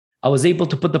I was able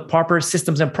to put the proper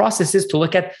systems and processes to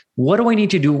look at what do I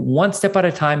need to do one step at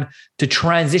a time to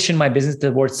transition my business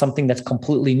towards something that's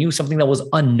completely new, something that was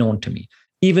unknown to me.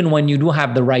 Even when you do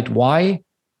have the right why,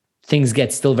 things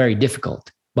get still very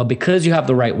difficult. But because you have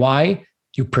the right why,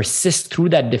 you persist through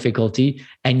that difficulty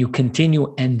and you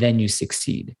continue and then you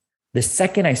succeed. The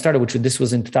second I started, this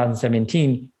was in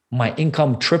 2017, my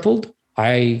income tripled.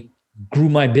 I grew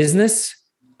my business.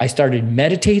 I started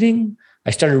meditating. I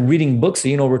started reading books.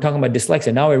 So, we're talking about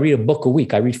dyslexia. Now I read a book a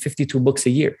week. I read 52 books a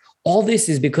year. All this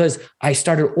is because I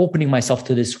started opening myself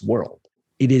to this world.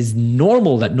 It is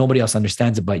normal that nobody else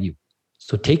understands about you.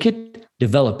 So take it,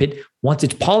 develop it. Once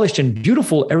it's polished and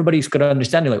beautiful, everybody's going to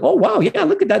understand. You're like, oh, wow, yeah,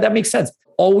 look at that. That makes sense.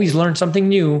 Always learn something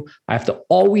new. I have to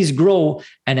always grow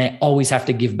and I always have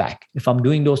to give back. If I'm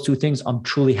doing those two things, I'm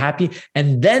truly happy.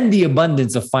 And then the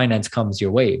abundance of finance comes your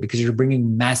way because you're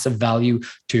bringing massive value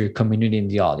to your community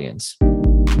and the audience.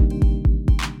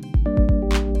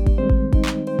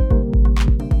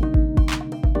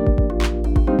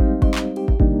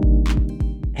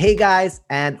 Hey guys,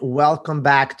 and welcome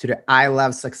back to the I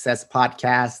Love Success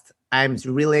podcast. I'm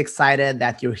really excited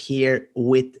that you're here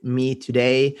with me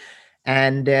today.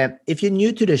 And if you're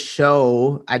new to the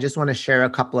show, I just want to share a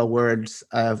couple of words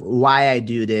of why I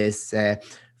do this.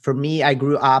 For me, I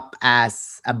grew up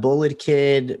as a bullied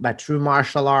kid, but through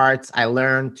martial arts, I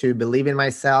learned to believe in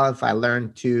myself. I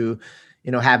learned to,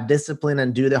 have discipline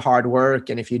and do the hard work.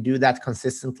 And if you do that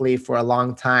consistently for a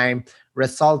long time,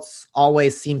 results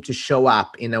always seem to show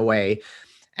up in a way.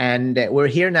 And we're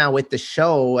here now with the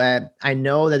show. I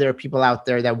know that there are people out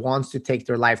there that wants to take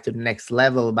their life to the next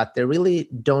level, but they really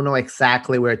don't know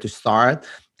exactly where to start.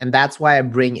 And that's why I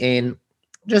bring in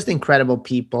just incredible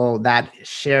people that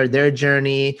share their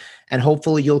journey, and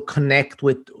hopefully you'll connect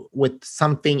with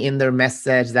something in their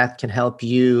message that can help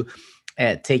you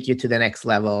take you to the next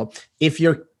level. If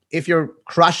you're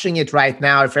crushing it right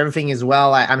now, if everything is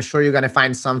well, I'm sure you're going to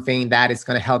find something that is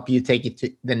going to help you take it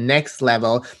to the next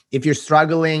level. If you're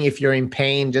struggling, if you're in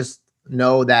pain, just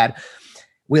know that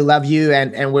we love you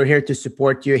and we're here to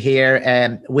support you here.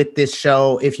 And with this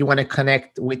show, if you want to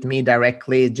connect with me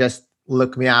directly, just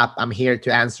look me up. I'm here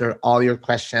to answer all your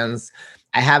questions.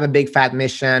 I have a big fat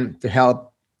mission to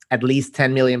help at least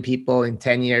 10 million people in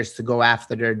 10 years to go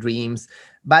after their dreams.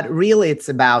 But really, it's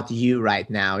about you right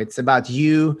now. It's about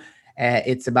you.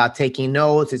 It's about taking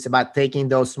notes. It's about taking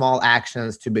those small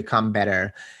actions to become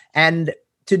better. And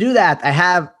to do that, I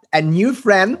have a new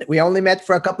friend. We only met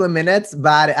for a couple of minutes,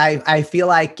 but I feel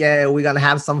like we're going to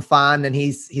have some fun. And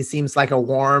he seems like a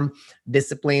warm,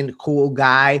 disciplined, cool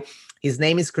guy. His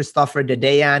name is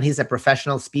Dedeyan. He's a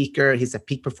professional speaker. He's a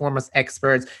peak performance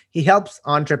expert. He helps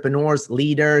entrepreneurs,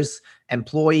 leaders,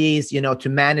 employees, to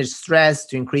manage stress,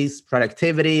 to increase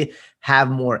productivity, have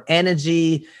more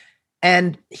energy.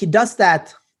 And he does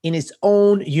that in his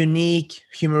own unique,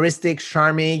 humoristic,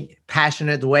 charming,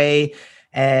 passionate way.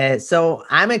 So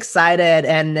I'm excited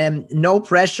and no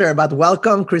pressure, but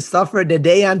welcome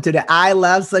Dedeyan to the I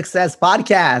Love Success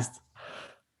podcast.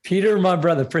 Peter, my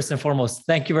brother, first and foremost,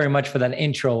 thank you very much for that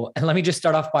intro. And let me just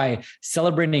start off by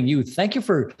celebrating you. Thank you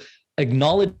for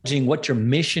acknowledging what your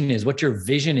mission is, what your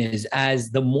vision is. As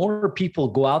the more people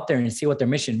go out there and see what their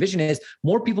vision is,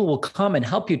 more people will come and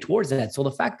help you towards that. So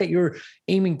the fact that you're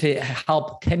aiming to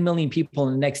help 10 million people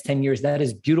in the next 10 years, that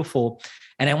is beautiful.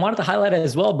 And I wanted to highlight it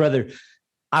as well, brother.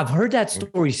 I've heard that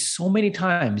story so many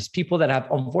times, people that have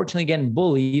unfortunately getting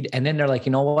bullied. And then they're like,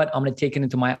 you know what, I'm going to take it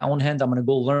into my own hands. I'm going to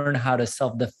go learn how to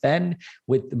self-defend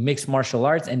with mixed martial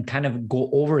arts and kind of go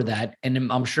over that. And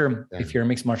I'm sure if you're a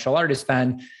mixed martial artist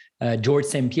fan, George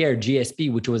St. Pierre,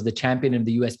 GSP, which was the champion of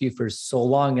the USP for so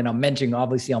long. And I'm mentioning,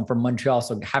 obviously I'm from Montreal,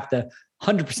 so I have to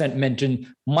 100%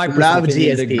 mention my personal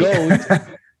opinion, the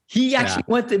GOAT. He actually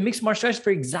went to mixed martial arts for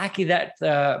exactly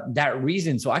that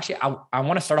reason. So actually, I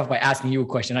want to start off by asking you a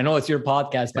question. I know it's your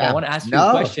podcast, but I want to ask you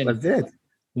a question. That's it.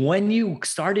 When you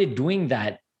started doing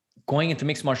that, going into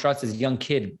mixed martial arts as a young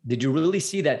kid, did you really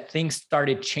see that things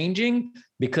started changing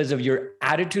because of your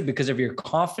attitude, because of your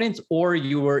confidence, or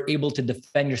you were able to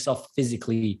defend yourself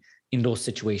physically in those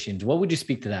situations? What would you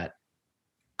speak to that?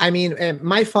 I mean,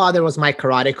 my father was my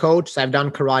karate coach. So I've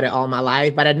done karate all my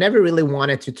life, but I never really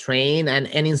wanted to train. And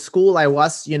in school, I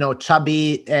was,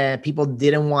 chubby. People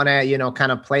didn't want to,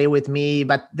 kind of play with me,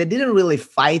 but they didn't really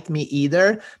fight me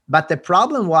either. But the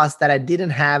problem was that I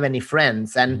didn't have any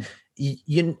friends. And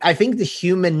I think the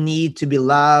human need to be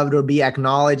loved or be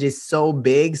acknowledged is so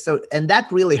big. And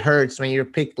that really hurts when you're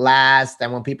picked last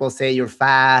and when people say you're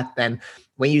fat and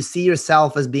when you see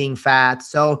yourself as being fat.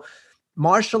 So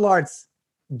martial arts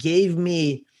gave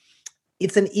me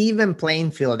it's an even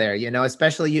playing field there,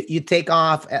 especially you take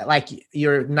off like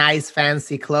your nice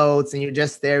fancy clothes and you're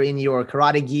just there in your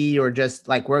karate gi or just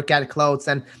like workout clothes,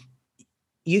 and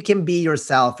you can be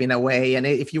yourself in a way. And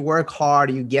if you work hard,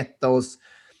 you get those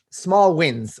small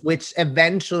wins, which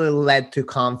eventually led to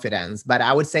confidence. But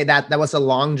I would say that was a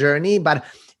long journey, but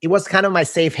it was kind of my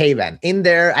safe haven. In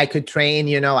there, I could train,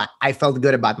 I felt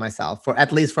good about myself for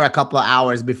at least for a couple of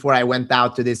hours before I went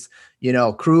out to this,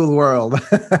 cruel world.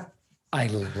 I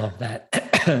love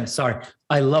that. Sorry.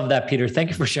 I love that, Peter. Thank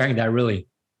you for sharing that, really.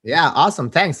 Yeah,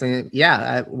 awesome. Thanks. And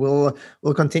yeah, we'll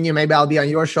continue. Maybe I'll be on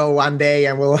your show one day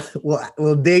and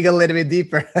we'll dig a little bit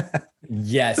deeper.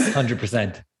 Yes,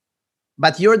 100%.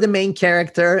 But you're the main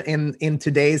character in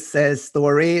today's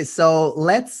story. So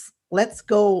let's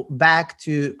go back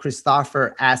to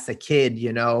Christopher as a kid,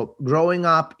 growing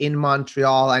up in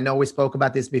Montreal. I know we spoke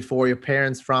about this before. Your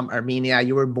parents from Armenia.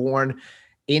 You were born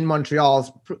in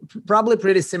Montreal, probably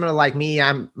pretty similar like me.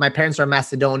 My parents are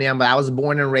Macedonian, but I was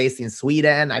born and raised in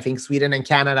Sweden. I think Sweden and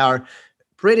Canada are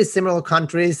pretty similar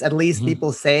countries, at least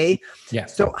people say. Yeah.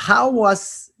 So how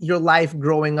was your life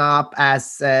growing up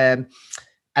as a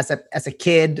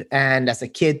kid and as a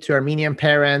kid to Armenian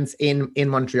parents in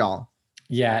Montreal?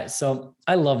 Yeah. So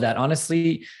I love that.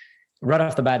 Honestly, right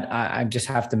off the bat, I just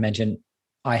have to mention,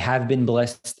 I have been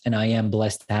blessed and I am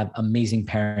blessed to have amazing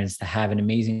parents, to have an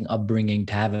amazing upbringing,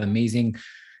 to have amazing,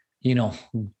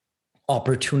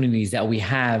 opportunities that we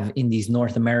have in these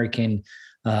North American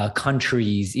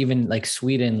countries, even like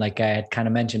Sweden. Like I had kind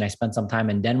of mentioned, I spent some time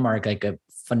in Denmark, like a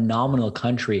phenomenal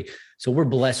country. So we're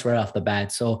blessed right off the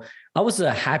bat. So I was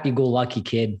a happy-go-lucky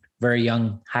kid, very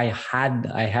young. I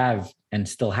have and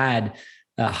still had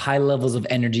high levels of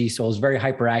energy. So I was very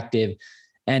hyperactive.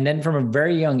 And then from a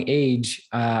very young age,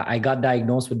 I got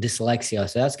diagnosed with dyslexia.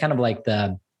 So that's kind of like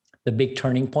the big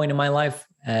turning point in my life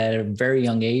at a very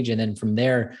young age. And then from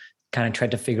there, kind of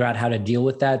tried to figure out how to deal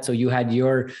with that. So you had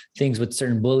your things with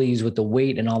certain bullies, with the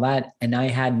weight and all that. And I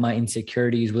had my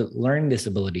insecurities with learning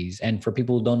disabilities. And for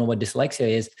people who don't know what dyslexia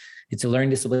is, it's a learning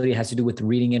disability. It has to do with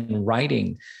reading and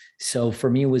writing. So for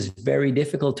me, it was very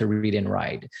difficult to read and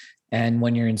write. And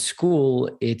when you're in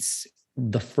school, it's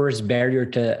the first barrier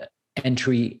to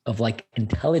entry of like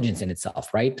intelligence in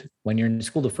itself, right? When you're in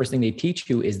school, the first thing they teach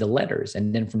you is the letters.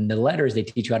 And then from the letters, they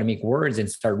teach you how to make words and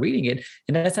start reading it.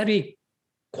 And that's how you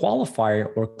qualify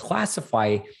or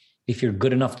classify if you're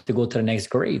good enough to go to the next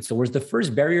grade. So it was the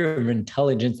first barrier of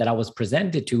intelligence that I was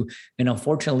presented to. And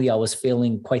unfortunately, I was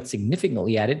failing quite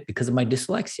significantly at it because of my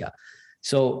dyslexia.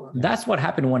 So that's what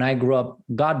happened when I grew up.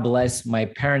 God bless, my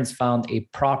parents found a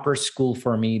proper school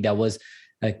for me that was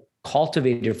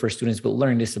cultivated for students with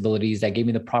learning disabilities, that gave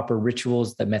me the proper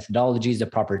rituals, the methodologies, the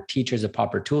proper teachers, the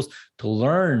proper tools to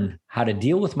learn how to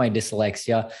deal with my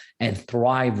dyslexia and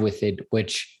thrive with it,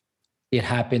 which it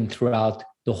happened throughout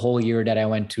the whole year that I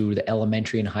went to the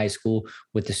elementary and high school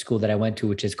with the school that I went to,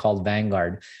 which is called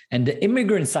Vanguard. And the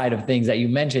immigrant side of things that you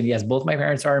mentioned, yes, both my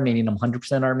parents are Armenian. I'm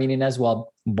 100% Armenian as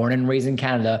well, born and raised in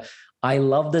Canada. I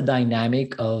love the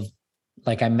dynamic of,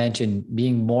 like I mentioned,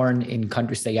 being born in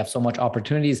countries that you have so much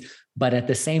opportunities, but at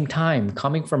the same time,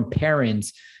 coming from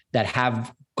parents that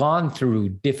have gone through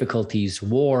difficulties,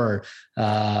 war,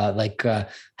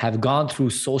 have gone through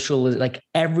social, like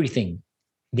everything.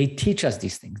 They teach us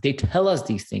these things. They tell us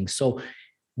these things. So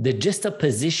the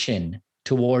juxtaposition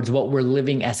towards what we're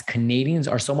living as Canadians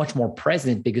are so much more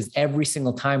present, because every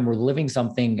single time we're living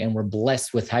something and we're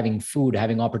blessed with having food,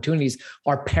 having opportunities,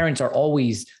 our parents are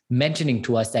always mentioning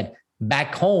to us that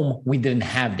back home, we didn't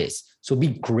have this. So be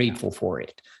grateful for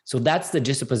it. So that's the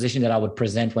juxtaposition that I would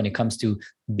present when it comes to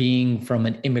being from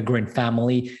an immigrant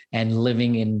family and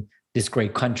living in this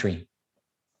great country.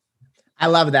 I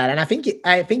love that. And I think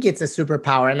it's a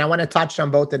superpower. And I want to touch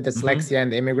on both the dyslexia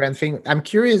and the immigrant thing. I'm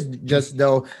curious just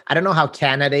though, I don't know how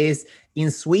Canada is. In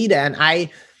Sweden,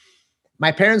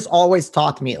 my parents always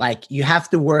taught me, like, you have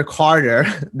to work harder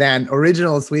than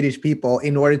original Swedish people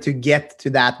in order to get to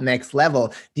that next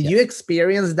level. Did you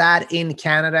experience that in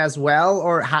Canada as well?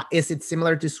 Or is it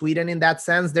similar to Sweden in that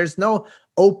sense? There's no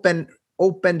open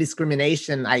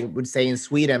discrimination, I would say, in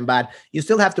Sweden, but you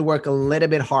still have to work a little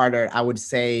bit harder, I would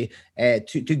say,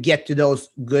 to get to those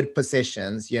good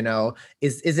positions.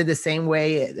 Is it the same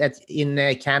way that's in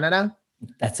Canada?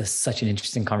 That's such an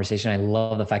interesting conversation. I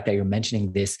love the fact that you're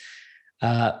mentioning this.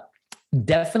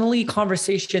 Definitely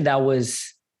conversation that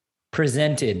was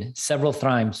presented several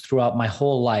times throughout my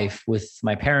whole life with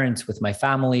my parents, with my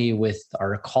family, with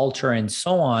our culture and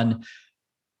so on,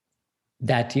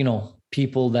 that,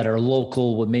 people that are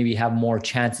local would maybe have more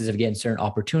chances of getting certain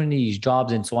opportunities,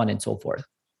 jobs, and so on and so forth.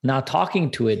 Now, talking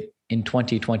to it in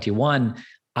 2021,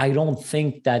 I don't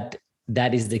think that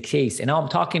that is the case. And now I'm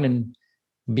talking in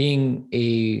being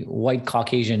a white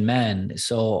Caucasian man.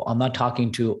 So I'm not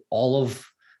talking to all of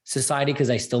society because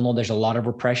I still know there's a lot of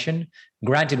repression.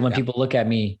 Granted, when people look at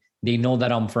me, they know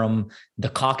that I'm from the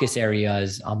Caucasus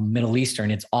areas. I'm Middle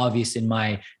Eastern. It's obvious in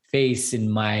my face, in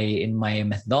my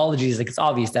methodologies. Like, it's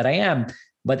obvious that I am,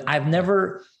 but I've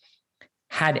never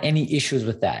had any issues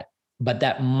with that. But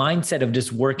that mindset of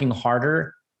just working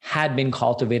harder had been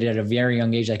cultivated at a very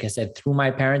young age, like I said, through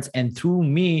my parents and through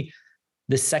me.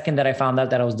 The second that I found out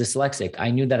that I was dyslexic,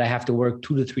 I knew that I have to work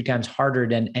 2 to 3 times harder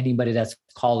than anybody that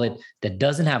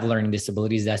doesn't have learning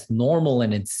disabilities. That's normal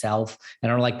in itself. And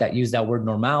I don't like that, use that word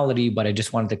normality, but I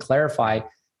just wanted to clarify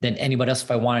than anybody else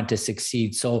if I wanted to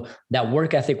succeed. So that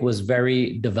work ethic was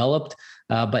very developed.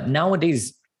 But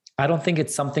nowadays, I don't think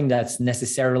it's something that's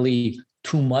necessarily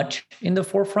too much in the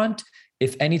forefront.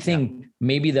 If anything,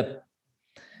 maybe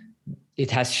it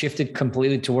has shifted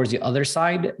completely towards the other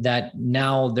side, that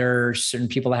now there are certain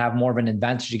people that have more of an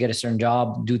advantage to get a certain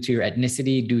job due to your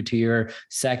ethnicity, due to your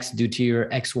sex, due to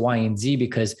your X, Y, and Z,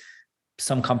 because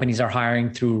some companies are hiring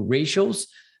through ratios.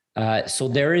 So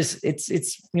there's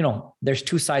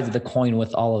two sides of the coin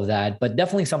with all of that, but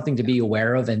definitely something to be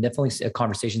aware of, and definitely a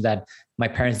conversation that my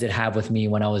parents did have with me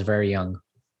when I was very young.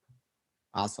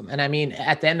 Awesome. And I mean,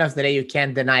 at the end of the day, you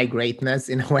can't deny greatness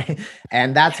in a way.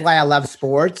 And that's why I love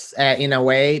sports in a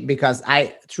way, because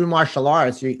through martial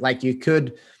arts, you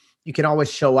can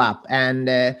always show up.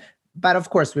 And, but of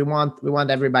course we want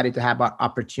everybody to have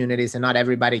opportunities, and not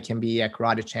everybody can be a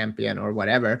karate champion or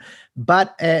whatever.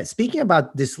 But speaking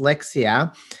about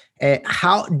dyslexia,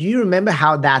 how do you remember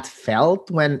how that felt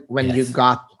when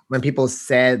when people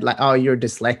said like, oh, you're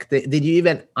dyslexic? Did you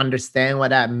even understand what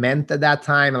that meant at that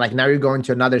time? Like, now you're going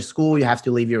to another school, you have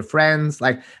to leave your friends.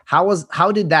 Like,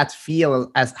 how did that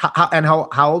feel,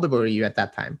 how old were you at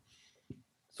that time?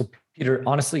 So Peter,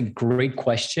 honestly, great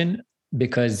question,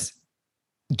 because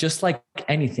just like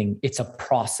anything, it's a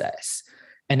process.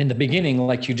 And in the beginning,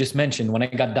 like you just mentioned, when I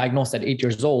got diagnosed at 8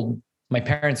 years old, my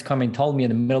parents come and told me in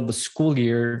the middle of the school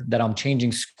year that I'm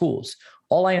changing schools.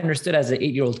 All I understood as an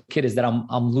 8-year-old kid is that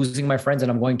I'm losing my friends and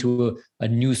I'm going to a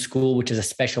new school, which is a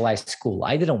specialized school.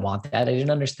 I didn't want that. I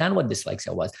didn't understand what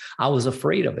dyslexia was. I was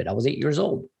afraid of it. I was 8 years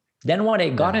old. Then when I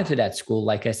got into that school,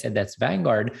 like I said, that's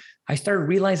Vanguard, I started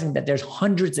realizing that there's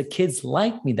hundreds of kids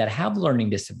like me that have learning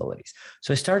disabilities.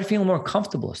 So I started feeling more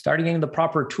comfortable, started getting the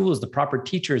proper tools, the proper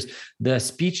teachers, the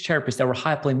speech therapists that were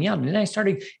helping me out. And then I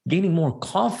started gaining more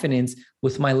confidence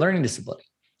with my learning disability.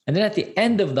 And then at the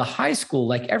end of the high school,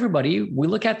 like everybody, we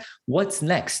look at what's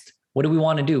next. What do we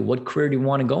want to do? What career do we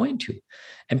want to go into?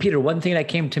 And Peter, one thing that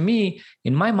came to me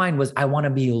in my mind was, I want to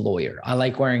be a lawyer. I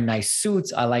like wearing nice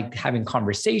suits. I like having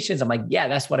conversations. I'm like, yeah,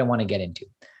 that's what I want to get into.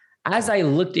 As I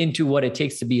looked into what it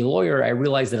takes to be a lawyer, I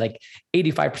realized that like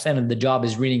 85% of the job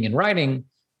is reading and writing.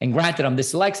 And granted, I'm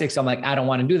dyslexic, so I'm like, I don't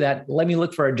want to do that. Let me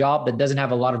look for a job that doesn't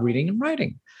have a lot of reading and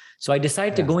writing. So I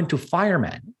decided to go into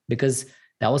fireman, because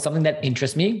that was something that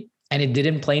interests me and it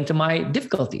didn't play into my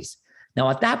difficulties. Now,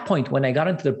 at that point, when I got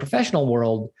into the professional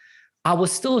world, I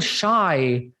was still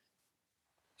shy.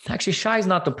 Actually, shy is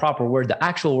not the proper word. The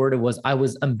actual word was I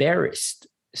was embarrassed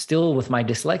still with my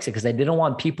dyslexia, because I didn't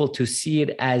want people to see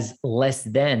it as less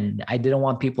than. I didn't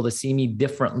want people to see me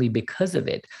differently because of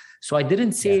it. So I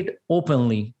didn't say it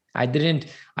openly. I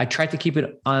tried to keep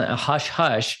it on a hush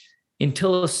hush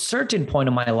until a certain point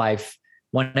in my life,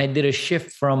 when I did a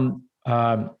shift from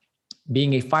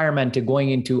being a fireman to going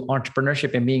into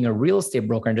entrepreneurship and being a real estate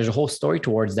broker. And there's a whole story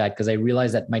towards that, because I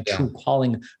realized that my true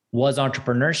calling was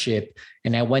entrepreneurship.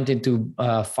 And I went into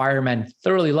fireman,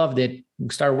 thoroughly loved it,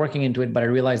 started working into it, but I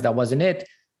realized that wasn't it.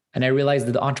 And I realized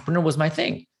that the entrepreneur was my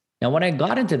thing. Now, when I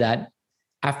got into that,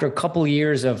 after a couple of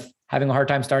years of having a hard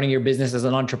time starting your business as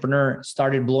an entrepreneur,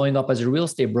 started blowing up as a real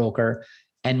estate broker.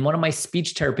 And one of my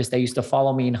speech therapists that used to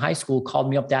follow me in high school called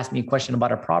me up to ask me a question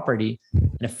about a property.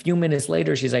 And a few minutes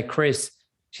later, she's like, Chris,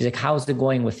 she's like, how's it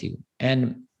going with you?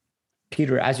 And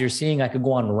Peter, as you're seeing, I could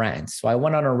go on rants. So I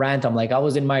went on a rant. I'm like, I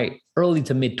was in my early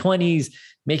to mid 20s,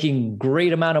 making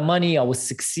great amount of money. I was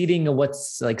succeeding in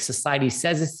what's like society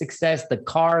says is success, the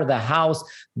car, the house,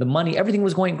 the money, everything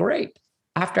was going great.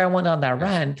 After I went on that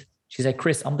rant, she's like,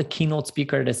 Chris, I'm the keynote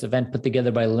speaker at this event put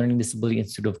together by the Learning Disability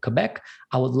Institute of Quebec.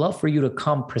 I would love for you to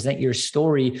come present your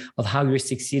story of how you're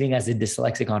succeeding as a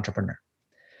dyslexic entrepreneur.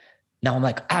 Now I'm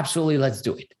like, absolutely, let's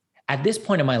do it. At this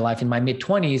point in my life, in my mid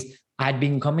 20s, I'd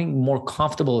been becoming more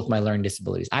comfortable with my learning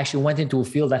disabilities. I actually went into a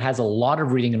field that has a lot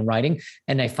of reading and writing,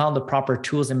 and I found the proper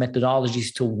tools and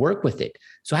methodologies to work with it.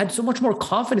 So I had so much more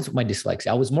confidence with my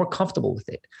dyslexia. I was more comfortable with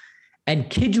it.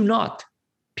 And kid you not,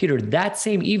 Peter, that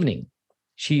same evening,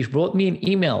 she wrote me an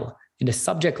email in the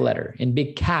subject letter in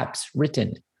big caps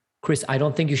written, Chris, I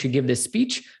don't think you should give this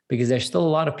speech because there's still a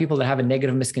lot of people that have a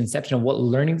negative misconception of what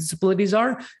learning disabilities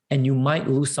are, and you might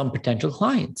lose some potential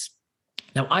clients.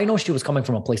 Now, I know she was coming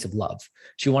from a place of love.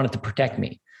 She wanted to protect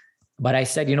me. But I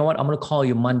said, you know what? I'm going to call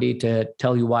you Monday to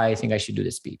tell you why I think I should do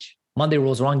this speech. Monday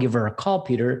rolls around, give her a call,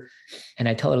 Peter. And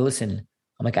I tell her, listen,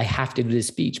 I'm like, I have to do this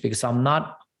speech because I'm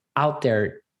not out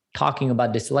there talking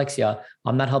about dyslexia.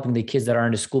 I'm not helping the kids that are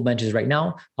on the school benches right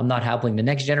now. I'm not helping the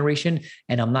next generation.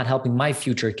 And I'm not helping my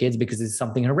future kids because it's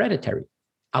something hereditary.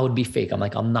 I would be fake. I'm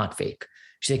like, I'm not fake.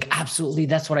 She's like, absolutely.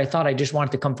 That's what I thought. I just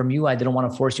wanted to come from you. I didn't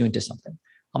want to force you into something.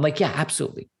 I'm like, yeah,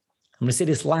 absolutely. I'm going to say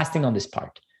this last thing on this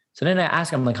part. So then I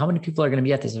ask her, I'm like, how many people are going to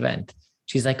be at this event?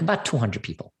 She's like, about 200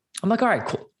 people. I'm like, all right,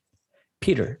 cool.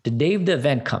 Peter, the day of the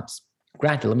event comes,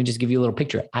 granted, let me just give you a little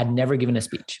picture. I'd never given a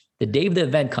speech. The day of the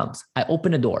event comes, I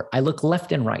open a door. I look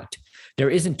left and right. There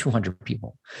isn't 200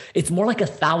 people. It's more like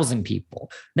 1,000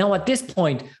 people. Now, at this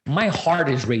point, my heart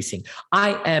is racing.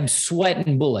 I am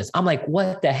sweating bullets. I'm like,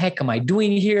 what the heck am I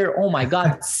doing here? Oh my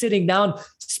God, sitting down,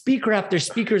 speaker after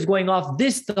speaker is going off.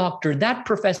 This doctor, that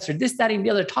professor, this, that, and the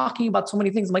other, talking about so many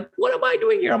things. I'm like, what am I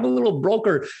doing here? I'm a little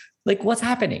broker. Like, what's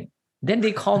happening? Then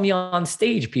they call me on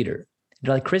stage, Peter.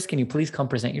 They're like, Chris, can you please come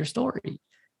present your story?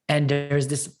 And there's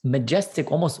this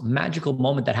majestic, almost magical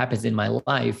moment that happens in my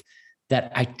life that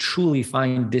I truly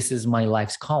find this is my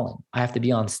life's calling. I have to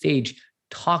be on stage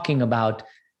talking about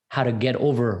how to get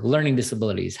over learning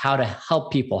disabilities, how to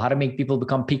help people, how to make people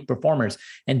become peak performers.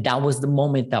 And that was the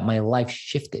moment that my life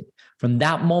shifted. From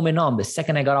that moment on, the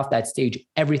second I got off that stage,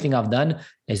 everything I've done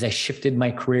is I shifted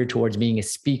my career towards being a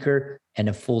speaker and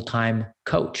a full-time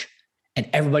coach. And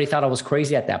everybody thought I was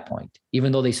crazy at that point,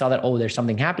 even though they saw that, oh, there's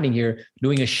something happening here.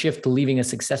 Doing a shift to leaving a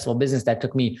successful business that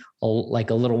took me like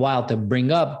a little while to bring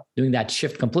up, doing that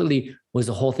shift completely was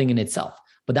a whole thing in itself.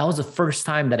 But that was the first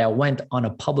time that I went on a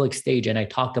public stage and I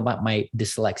talked about my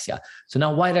dyslexia. So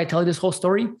now why did I tell you this whole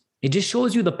story? It just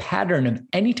shows you the pattern of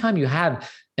anytime you have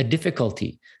a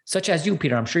difficulty, such as you,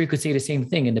 Peter. I'm sure you could say the same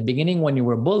thing. In the beginning, when you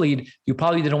were bullied, you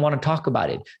probably didn't want to talk about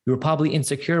it. You were probably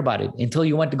insecure about it until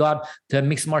you went to God to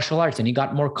mixed martial arts and you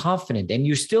got more confident. And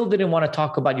you still didn't want to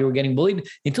talk about you were getting bullied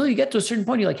until you get to a certain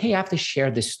point. You're like, hey, I have to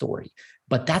share this story.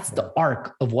 But that's the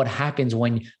arc of what happens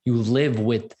when you live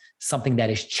with something that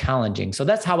is challenging. So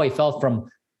that's how I felt from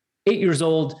 8 years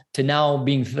old to now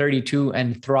being 32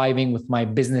 and thriving with my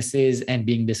businesses and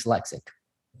being dyslexic.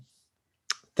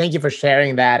 Thank you for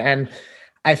sharing that. And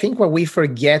I think what we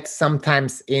forget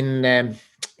sometimes in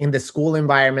the school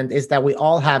environment is that we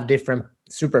all have different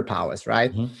superpowers,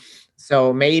 right? Mm-hmm.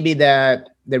 So maybe the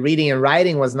reading and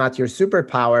writing was not your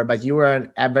superpower, but you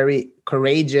were a very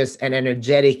courageous and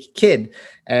energetic kid.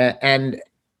 And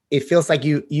it feels like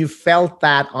you felt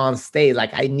that on stage,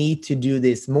 like I need to do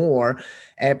this more.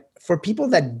 For people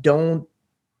that don't,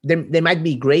 they might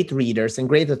be great readers and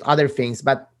great at other things,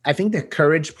 but I think the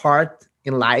courage part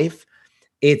in life,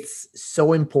 it's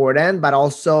so important, but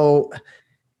also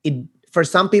for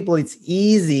some people it's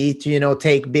easy to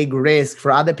take big risks. For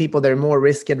other people, they're more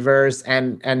risk adverse.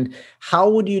 And how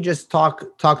would you just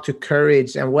talk to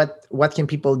courage, and what can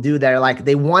people do that are like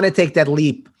they want to take that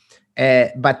leap,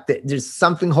 but there's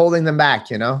something holding them back?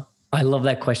 I love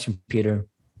that question, Peter.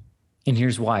 And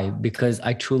here's why. Because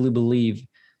I truly believe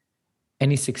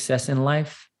any success in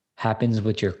life happens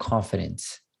with your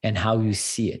confidence and how you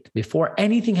see it. Before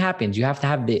anything happens, you have to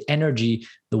have the energy,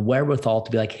 the wherewithal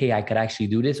to be like, hey, I could actually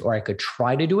do this, or I could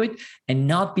try to do it, and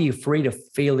not be afraid of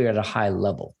failure at a high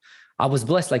level. I was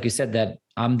blessed, like you said, that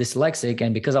I'm dyslexic.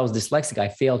 And because I was dyslexic, I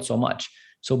failed so much.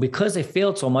 So because I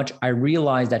failed so much, I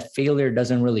realized that failure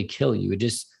doesn't really kill you. It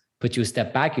just puts you a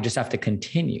step back. You just have to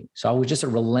continue. So I was just a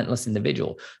relentless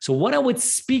individual. So what I would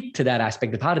speak to that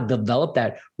aspect of how to develop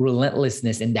that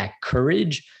relentlessness and that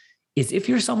courage is if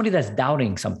you're somebody that's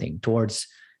doubting something towards,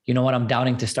 I'm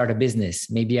doubting to start a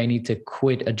business. Maybe I need to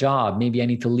quit a job. Maybe I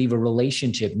need to leave a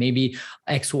relationship. Maybe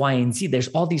X, Y, and Z. There's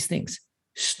all these things.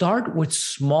 Start with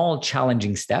small,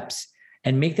 challenging steps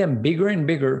and make them bigger and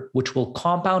bigger, which will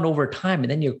compound over time.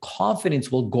 And then your confidence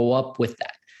will go up with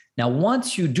that. Now,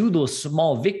 once you do those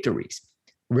small victories,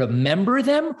 remember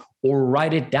them or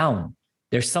write it down.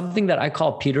 There's something that I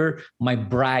call, Peter, my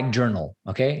brag journal.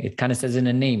 Okay. It kind of says in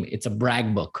the name, it's a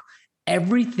brag book.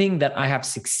 Everything that I have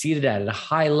succeeded at a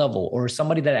high level, or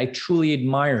somebody that I truly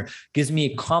admire gives me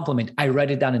a compliment, I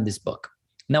write it down in this book.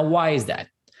 Now, why is that?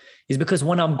 It's because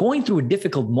when I'm going through a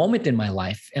difficult moment in my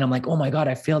life and I'm like, oh my God,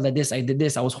 I failed at this, I did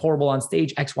this, I was horrible on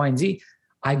stage, X, Y, and Z,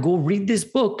 I go read this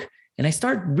book and I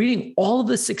start reading all of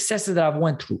the successes that I've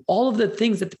went through, all of the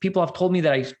things that the people have told me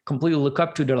that I completely look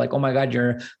up to. They're like, oh my God,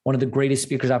 you're one of the greatest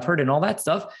speakers I've heard and all that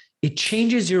stuff. it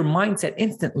changes your mindset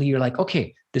instantly. You're like,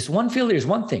 okay, this one failure is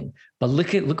one thing, but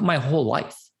look at my whole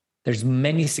life. There's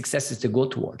many successes to go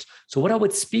towards. So what I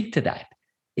would speak to that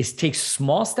is take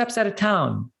small steps at a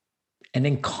time and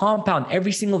then compound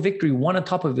every single victory, one on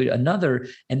top of another.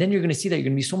 And then you're going to see that you're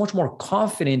going to be so much more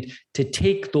confident to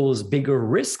take those bigger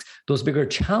risks, those bigger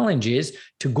challenges,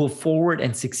 to go forward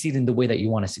and succeed in the way that you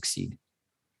want to succeed.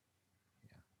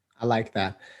 I like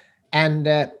that.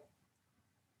 And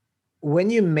when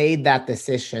you made that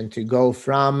decision to go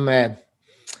from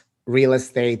real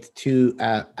estate to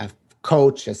a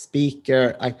coach, a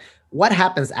speaker, like what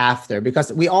happens after?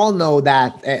 Because we all know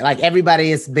that like everybody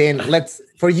has been,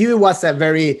 for you it was a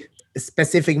very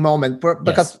specific moment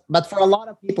but for a lot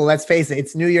of people, let's face it,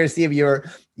 it's New Year's Eve,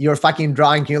 you're fucking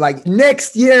drunk, you're like,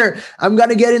 next year I'm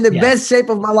gonna get in the best shape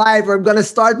of my life, or I'm gonna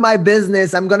start my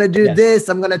business, I'm gonna do this,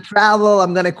 I'm gonna travel,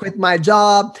 I'm gonna quit my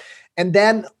job. And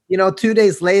then 2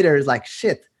 days later it's like,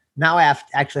 shit, now I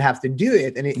actually have to do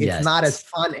it, and it's not as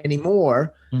fun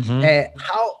anymore.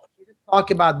 How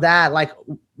talk about that, like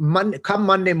come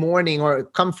Monday morning or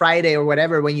come Friday or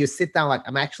whatever, when you sit down, like,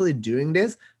 I'm actually doing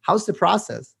this, how's the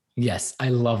process? Yes, I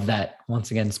love that.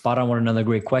 Once again, spot on. Another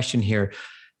great question here.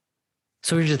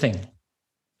 So here's the thing.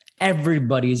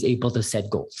 Everybody is able to set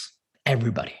goals.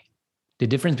 Everybody. The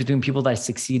difference between people that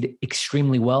succeed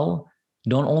extremely well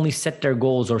don't only set their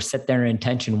goals or set their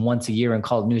intention once a year and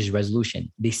call it New Year's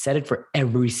resolution. They set it for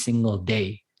every single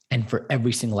day and for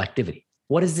every single activity.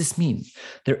 What does this mean?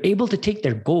 They're able to take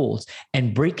their goals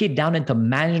and break it down into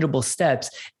manageable steps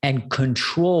and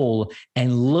control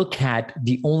and look at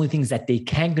the only things that they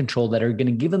can control that are going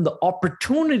to give them the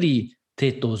opportunity to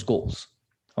hit those goals.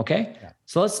 Okay. Yeah.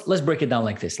 So let's break it down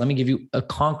like this. Let me give you a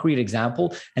concrete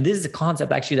example. And this is a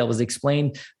concept actually that was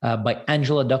explained by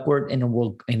Angela Duckworth in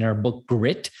her book,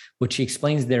 Grit, which she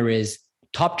explains there is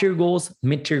top tier goals,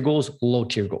 mid tier goals, low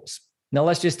tier goals. Now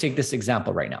let's just take this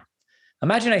example right now.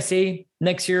 Imagine I say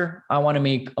next year, I want to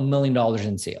make $1 million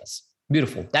in sales.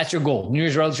 Beautiful. That's your goal. New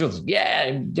Year's resolution.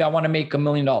 Yeah, I want to make $1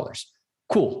 million.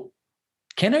 Cool.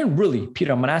 Can I really,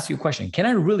 Peter, I'm going to ask you a question. Can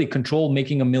I really control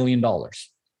making $1 million?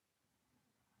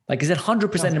 Like, is it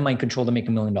 100% in my control to make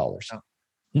 $1 million?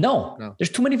 No. There's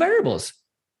too many variables.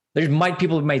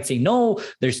 People might say no,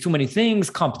 there's too many things,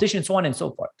 competition, so on and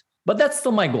so forth. But that's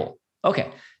still my goal.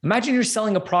 Okay. Imagine you're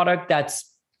selling a product that's,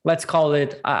 let's call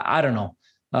it, I don't know,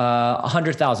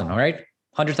 100,000. All right.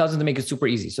 100,000 to make it super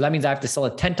easy. So that means I have to sell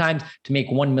it 10 times to make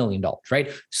 $1 million,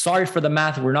 right? Sorry for the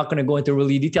math. We're not going to go into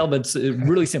really detail, but it's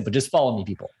really simple. Just follow me,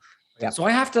 people. Yeah. So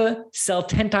I have to sell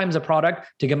 10 times a product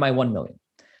to get my 1 million.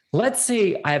 Let's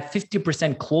say I have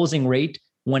 50% closing rate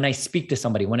when I speak to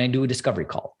somebody, when I do a discovery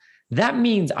call. That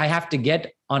means I have to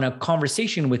get on a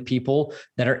conversation with people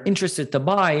that are interested to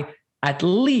buy at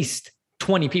least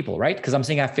 20 people, right? Because I'm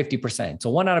saying I have 50%. So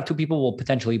 1 out of 2 people will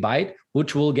potentially buy it,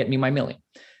 which will get me my million.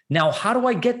 Now, how do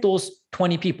I get those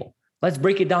 20 people? Let's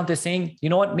break it down to saying, you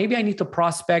know what? Maybe I need to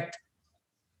prospect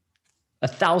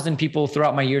 1,000 people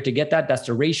throughout my year to get that. That's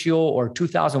the ratio, or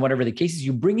 2,000, whatever the case is.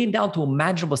 You bring it down to a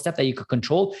manageable step that you could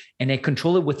control, and I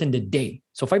control it within the day.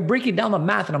 So if I break it down the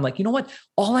math and I'm like, you know what?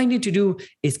 All I need to do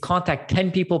is contact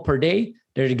 10 people per day.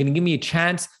 They're going to give me a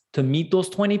chance to meet those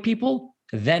 20 people.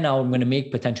 Then I'm going to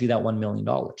make potentially that $1 million.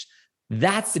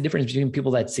 That's the difference between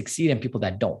people that succeed and people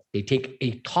that don't. They take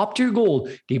a top tier goal,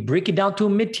 they break it down to a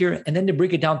mid tier, and then they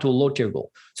break it down to a low tier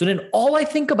goal. So then all I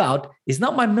think about is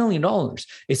not my $1 million.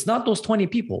 It's not those 20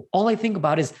 people. All I think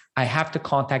about is I have to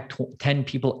contact 10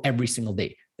 people every single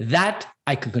day. That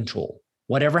I can control.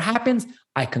 Whatever happens,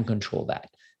 I can control that.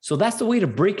 So that's the way to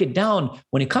break it down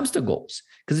when it comes to goals,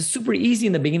 because it's super easy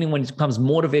in the beginning when it becomes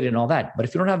motivated and all that. But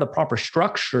if you don't have the proper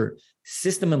structure,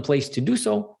 system in place to do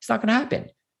so, it's not going to happen.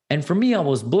 And for me, I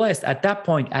was blessed at that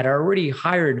point. I'd already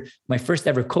hired my first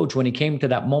ever coach when it came to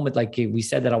that moment. Like we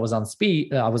said that I was on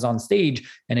stage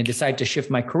and I decided to shift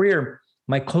my career.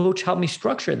 My coach helped me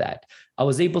structure that. I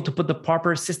was able to put the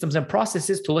proper systems and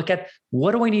processes to look at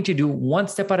what do I need to do one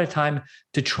step at a time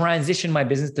to transition my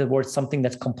business towards something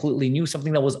that's completely new,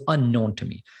 something that was unknown to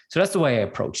me. So that's the way I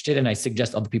approached it. And I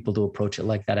suggest other people to approach it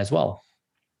like that as well.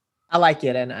 I like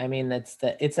it. And I mean,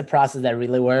 it's a process that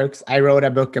really works. I wrote a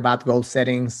book about goal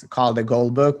settings called The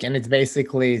Goal Book, and it's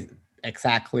basically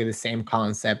exactly the same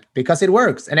concept because it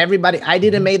works. And I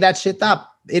didn't make that shit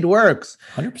up. It works.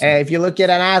 If you look at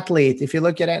an athlete, if you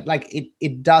look at it, like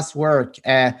it does work.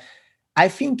 I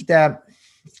think that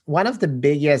one of the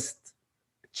biggest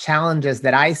challenges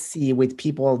that I see with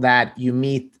people that I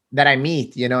meet,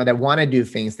 that want to do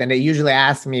things, then they usually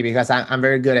ask me because I'm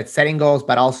very good at setting goals,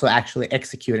 but also actually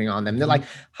executing on them. They're like,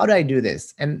 how do I do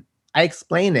this? And I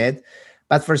explain it,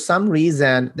 but for some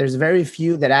reason, there's very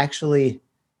few that actually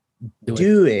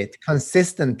do it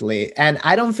consistently. And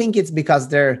I don't think it's because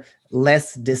they're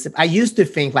less disciplined. I used to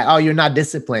think like, oh, you're not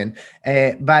disciplined.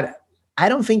 But I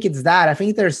don't think it's that. I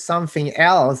think there's something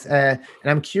else. And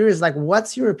I'm curious, like,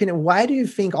 what's your opinion? Why do you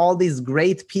think all these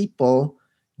great people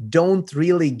don't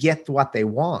really get what they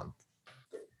want?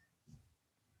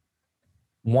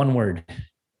 One word: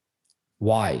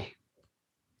 why.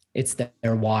 It's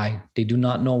their why. They do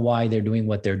not know why they're doing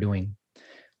what they're doing.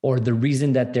 Or the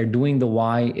reason that they're doing the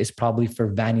why is probably for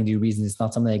vanity reasons. It's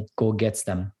not something that gets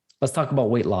them. Let's talk about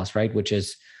weight loss, right? Which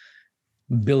is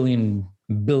billion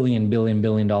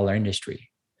dollar industry.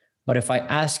 But if I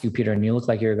ask you, Peter, and you look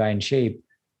like you're a guy in shape,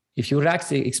 if you would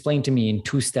actually explain to me in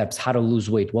 2 steps how to lose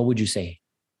weight, what would you say?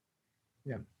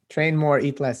 Yeah. Train more,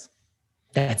 eat less.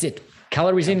 That's it.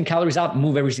 Calories in, calories out,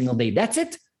 move every single day. That's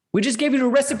it. We just gave you the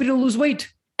recipe to lose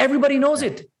weight. Everybody knows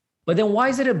it. But then why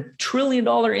is it $1 trillion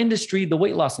industry, the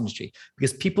weight loss industry?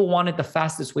 Because people want it the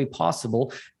fastest way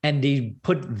possible. And they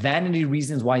put vanity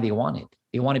reasons why they want it.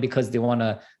 They want it because they want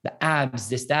the abs,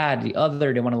 this, that, the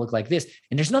other. They want to look like this.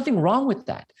 And there's nothing wrong with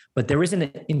that. But there isn't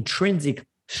an intrinsic,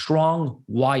 strong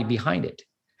why behind it.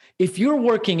 If you're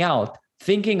working out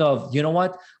thinking of, you know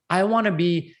what, I want to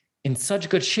be in such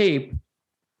good shape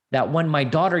that when my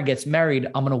daughter gets married,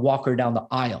 I'm going to walk her down the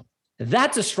aisle.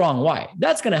 That's a strong why.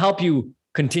 That's going to help you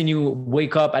continue,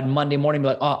 wake up at Monday morning, be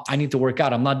like, oh, I need to work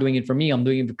out. I'm not doing it for me. I'm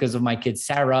doing it because of my kid,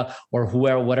 Sarah, or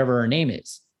whoever, whatever her name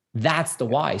is. That's the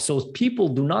why. So people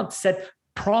do not set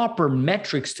proper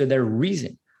metrics to their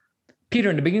reason. Peter,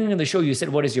 in the beginning of the show, you said,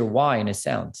 what is your why? And it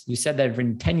sounds, you said that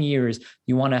in 10 years,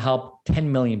 you want to help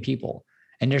 10 million people.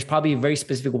 And there's probably a very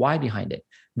specific why behind it.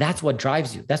 That's what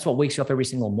drives you. That's what wakes you up every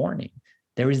single morning.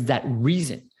 There is that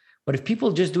reason. But if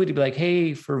people just do it to be like,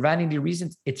 hey, for vanity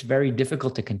reasons, it's very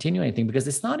difficult to continue anything because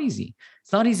it's not easy.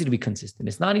 It's not easy to be consistent.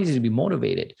 It's not easy to be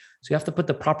motivated. So you have to put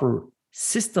the proper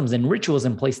systems and rituals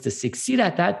in place to succeed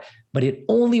at that. But it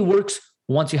only works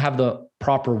once you have the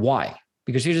proper why.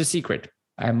 Because here's a secret.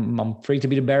 I'm afraid to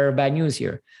be the bearer of bad news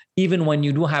here. Even when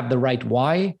you do have the right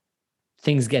why,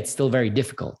 things get still very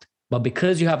difficult. But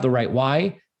because you have the right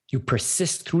why, you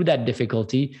persist through that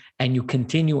difficulty and you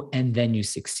continue and then you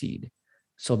succeed.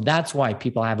 So that's why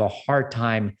people have a hard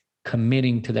time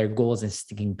committing to their goals and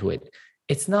sticking to it.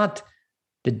 It's not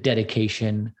the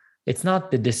dedication. It's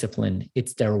not the discipline.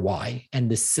 It's their why and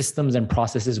the systems and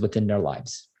processes within their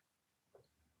lives.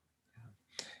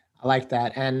 I like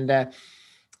that. And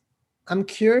I'm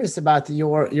curious about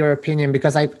your opinion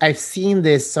because I've seen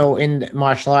this. So in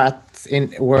martial arts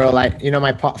in world,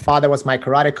 my father was my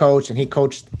karate coach and he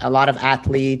coached a lot of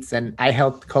athletes and I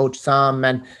helped coach some.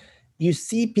 And you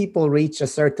see people reach a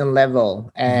certain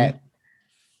level and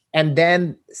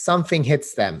then something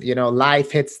hits them,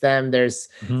 life hits them. There's,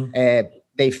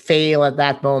 they fail at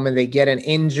that moment. They get an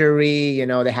injury,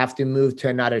 they have to move to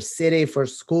another city for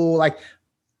school, like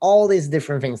all these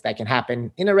different things that can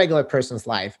happen in a regular person's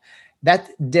life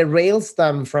that derails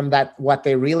them from that, what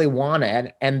they really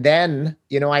wanted. And then,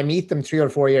 I meet them 3 or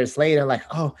 4 years later, like,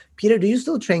 oh, Peter, do you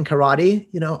still train karate?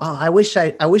 Oh, I wish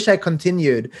I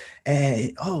continued.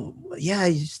 Oh yeah,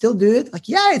 you still do it? Like,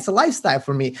 yeah, it's a lifestyle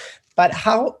for me. But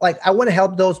how, I want to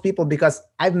help those people because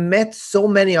I've met so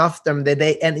many of them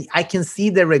and I can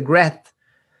see the regret.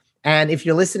 And if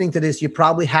you're listening to this, you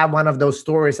probably have one of those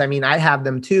stories. I mean, I have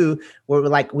them too, where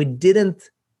we didn't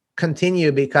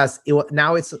continue because it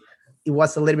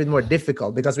was a little bit more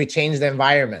difficult because we changed the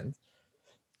environment.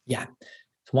 Yeah.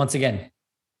 So once again,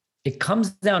 it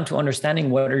comes down to understanding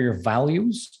what are your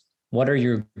values, what are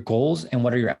your goals, and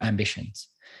what are your ambitions,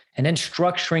 and then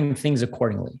structuring things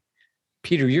accordingly.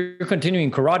 Peter, you're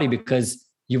continuing karate because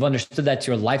you've understood that's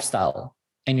your lifestyle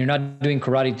and you're not doing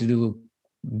karate to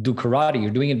do karate.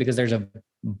 You're doing it because there's a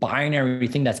binary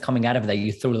thing that's coming out of that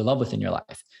you throw the love within your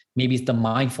life. Maybe it's the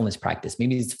mindfulness practice.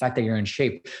 Maybe it's the fact that you're in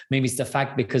shape. Maybe it's the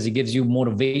fact because it gives you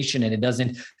motivation and it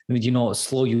doesn't,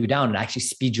 slow you down. It actually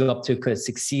speeds you up to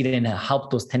succeed and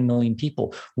help those 10 million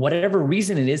people. Whatever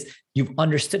reason it is, you've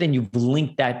understood and you've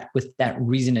linked that with that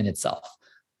reason in itself.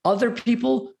 Other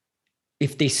people,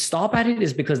 if they stop at it,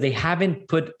 is because they haven't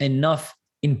put enough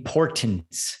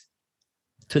importance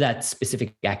to that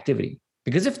specific activity.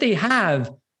 Because if they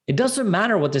have, it doesn't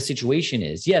matter what the situation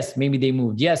is. Yes, maybe they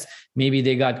moved. Yes, maybe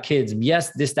they got kids.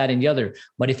 Yes, this, that, and the other.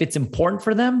 But if it's important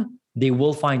for them, they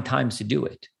will find times to do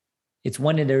it. It's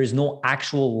when there is no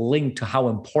actual link to how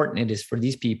important it is for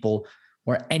these people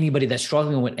or anybody that's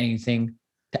struggling with anything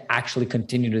to actually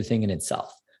continue the thing in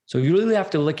itself. So you really have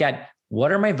to look at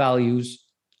what are my values?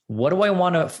 What do I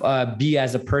want to be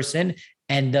as a person?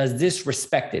 And does this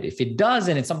respect it? If it does,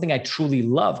 and it's something I truly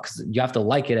love, because you have to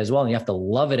like it as well, and you have to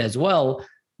love it as well,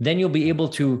 then you'll be able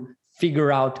to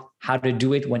figure out how to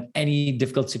do it when any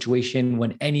difficult situation,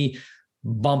 when any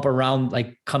bump around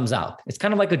like comes out. It's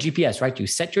kind of like a GPS, right? You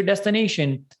set your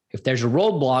destination. If there's a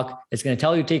roadblock, it's going to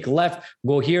tell you take left,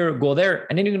 go here, go there,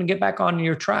 and then you're going to get back on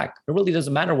your track. It really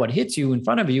doesn't matter what hits you in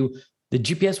front of you. The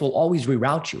GPS will always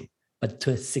reroute you. But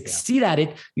to succeed at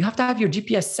it, you have to have your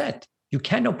GPS set. You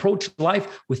can't approach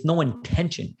life with no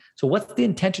intention. So what's the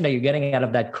intention that you're getting out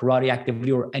of that karate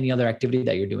activity or any other activity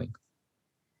that you're doing?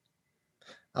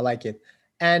 I like it.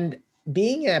 And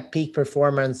being a peak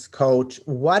performance coach,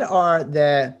 what are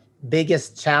the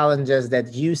biggest challenges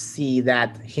that you see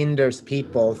that hinders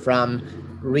people from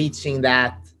reaching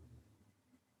that,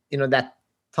 that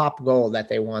top goal that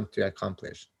they want to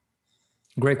accomplish?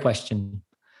 Great question.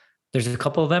 There's a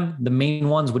couple of them. The main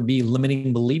ones would be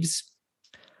limiting beliefs.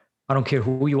 I don't care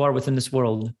who you are within this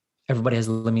world. Everybody has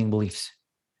limiting beliefs.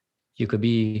 You could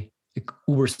be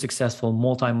uber successful,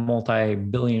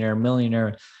 multi-billionaire,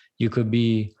 millionaire. You could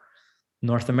be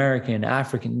North American,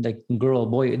 African, like girl,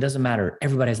 boy, it doesn't matter.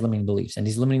 Everybody has limiting beliefs. And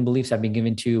these limiting beliefs have been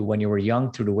given to you when you were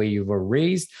young, through the way you were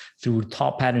raised, through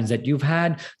thought patterns that you've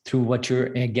had, through what you're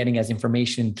getting as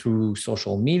information through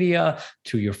social media,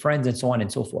 to your friends, and so on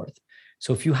and so forth.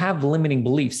 So if you have limiting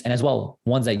beliefs, and as well,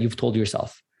 ones that you've told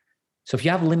yourself. So if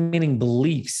you have limiting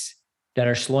beliefs that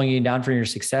are slowing you down from your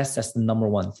success, that's the number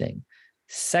one thing.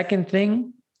 Second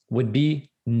thing would be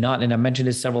not, and I mentioned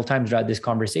this several times throughout this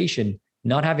conversation,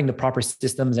 not having the proper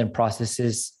systems and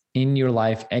processes in your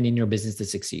life and in your business to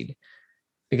succeed.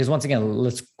 Because once again,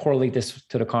 let's correlate this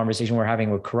to the conversation we're having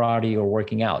with karate or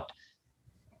working out.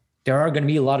 There are going to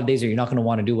be a lot of days that you're not going to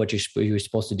want to do what you're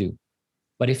supposed to do.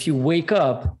 But if you wake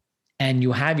up and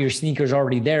you have your sneakers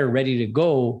already there, ready to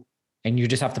go, and you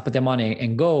just have to put them on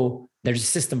and go, there's a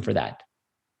system for that.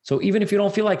 So even if you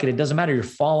don't feel like it doesn't matter. You're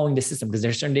following the system, because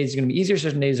there's certain days it's going to be easier,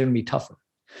 certain days are going to be tougher.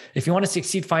 If you want to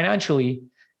succeed financially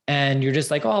and you're just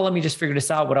like, oh, let me just figure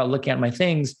this out without looking at my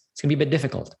things, it's going to be a bit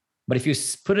difficult. But if you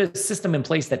put a system in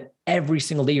place that every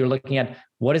single day you're looking at,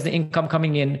 what is the income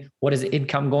coming in? What is the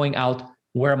income going out?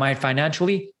 Where am I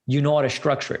financially? You know how to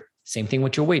structure it. Same thing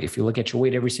with your weight. If you look at your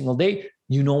weight every single day,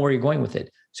 you know where you're going with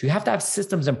it. So you have to have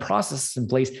systems and processes in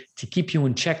place to keep you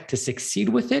in check to succeed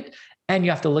with it. And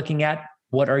you have to looking at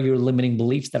what are your limiting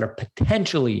beliefs that are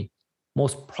potentially,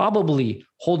 most probably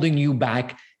holding you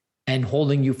back and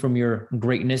holding you from your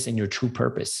greatness and your true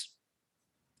purpose.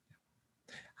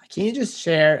 Can you just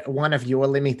share one of your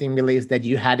limiting beliefs that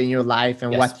you had in your life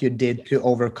and what you did to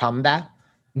overcome that?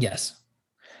 Yes.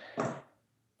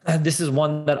 This is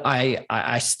one that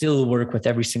I still work with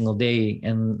every single day.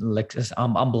 And like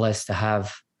I'm blessed to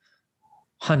have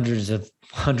hundreds of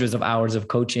hours of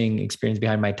coaching experience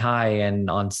behind my tie and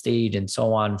on stage and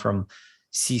so on, from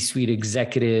C-suite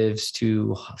executives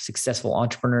to successful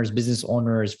entrepreneurs, business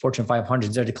owners, Fortune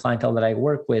 500s are the clientele that I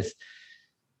work with.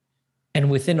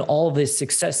 And within all of these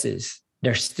successes,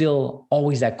 there's still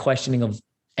always that questioning of,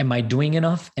 am I doing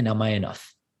enough and am I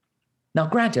enough? Now,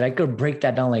 granted, I could break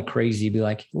that down like crazy, be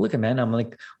like, look, man,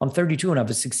 I'm 32 and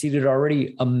I've succeeded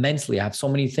already immensely. I have so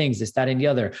many things, this, that, and the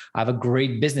other. I have a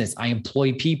great business. I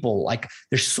employ people. Like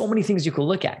there's so many things you could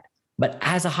look at. But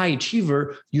as a high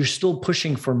achiever, you're still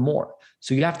pushing for more.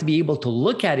 So you have to be able to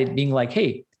look at it being like,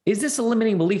 hey, is this a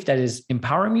limiting belief that is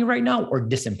empowering me right now or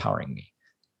disempowering me?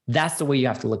 That's the way you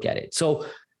have to look at it. So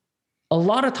a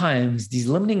lot of times these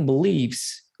limiting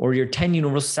beliefs or your 10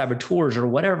 universal saboteurs or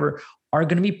whatever are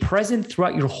going to be present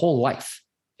throughout your whole life.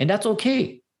 And that's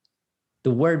okay.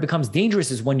 Where it becomes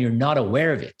dangerous is when you're not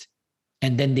aware of it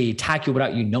and then they attack you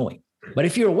without you knowing. But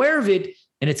if you're aware of it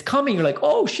and it's coming, you're like,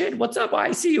 oh shit, what's up?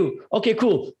 I see you. Okay,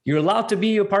 cool. You're allowed to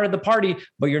be a part of the party,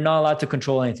 but you're not allowed to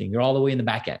control anything. You're all the way in the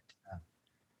back end.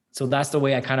 So that's the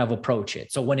way I kind of approach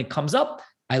it. So when it comes up,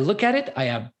 I look at it. I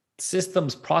have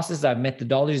systems, processes, I have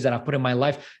methodologies that I put in my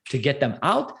life to get them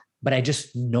out, but I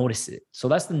just notice it. So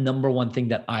that's the number one thing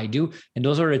that I do. And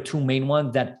those are the two main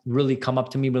ones that really come up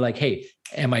to me, be like, hey,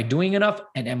 am I doing enough?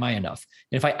 And am I enough?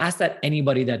 And if I ask that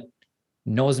anybody that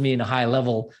knows me in a high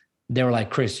level, they were like,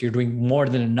 Chris, you're doing more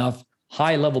than enough.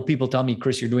 High level people tell me,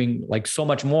 Chris, you're doing like so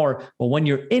much more. But when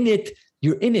you're in it,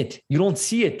 you're in it. You don't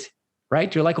see it,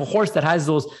 right? You're like a horse that has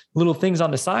those little things on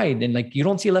the side and like, you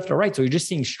don't see left or right. So you're just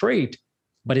seeing straight.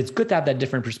 But it's good to have that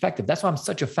different perspective. That's why I'm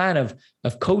such a fan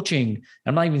of coaching.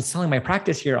 I'm not even selling my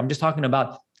practice here. I'm just talking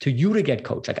about to you to get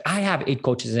coached. Like I have 8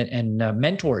 coaches and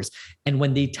mentors. And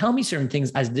when they tell me certain things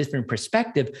as a different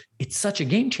perspective, it's such a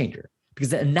game changer.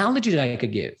 Because the analogy that I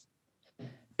could give,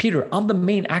 Peter, I'm the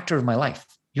main actor of my life.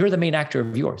 You're the main actor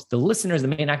of yours. The listener is the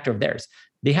main actor of theirs.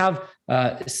 They have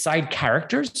side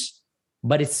characters,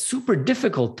 but it's super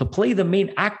difficult to play the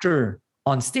main actor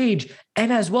on stage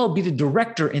and as well be the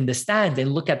director in the stands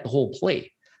and look at the whole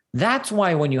play. That's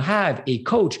why when you have a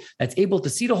coach that's able to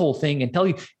see the whole thing and tell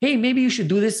you, hey, maybe you should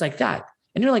do this like that.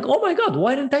 And you're like, oh my God,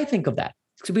 why didn't I think of that?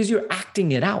 It's because you're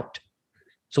acting it out.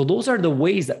 So those are the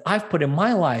ways that I've put in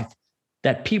my life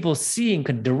that people see and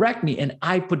can direct me. And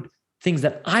I put things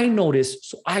that I notice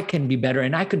so I can be better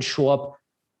and I can show up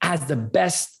as the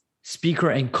best speaker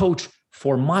and coach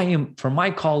for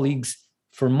my colleagues,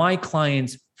 for my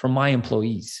clients, for my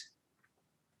employees.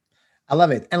 I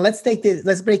love it. And let's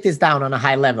break this down on a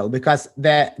high level, because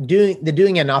the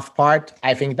doing enough part,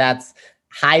 I think that's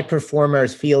high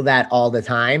performers feel that all the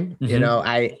time. Mm-hmm.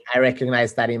 I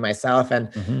recognize that in myself,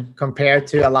 and compared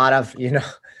to a lot of,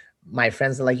 my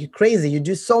friends are like, you're crazy, you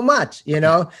do so much, and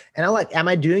I'm like, am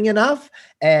I doing enough?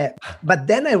 But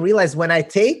then I realized when I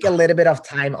take a little bit of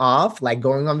time off, like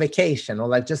going on vacation, or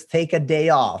like just take a day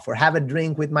off or have a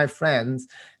drink with my friends,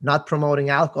 not promoting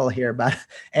alcohol here, but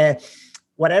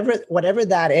whatever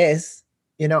that is,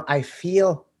 I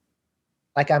feel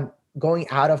like I'm going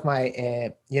out of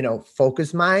my,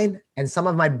 focus mind, and some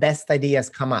of my best ideas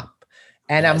come up.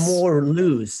 And yes. I'm more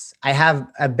loose. I have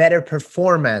a better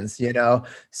performance,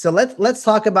 So let's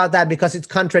talk about that, because it's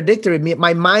contradictory.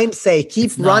 My mind say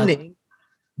keep running,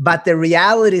 but the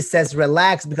reality says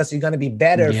relax, because you're going to be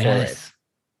better for it.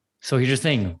 So here's the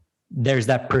thing. There's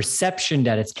that perception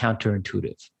that it's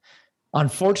counterintuitive.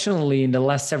 Unfortunately, in the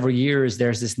last several years,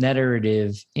 there's this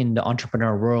narrative in the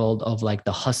entrepreneur world of like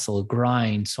the hustle,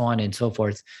 grind, so on and so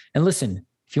forth. And listen,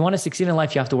 if you want to succeed in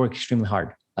life, you have to work extremely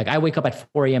hard. Like I wake up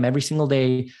at 4 a.m. every single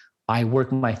day. I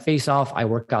work my face off. I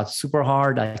work out super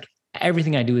hard. Like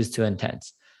everything I do is too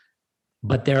intense.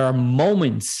 But there are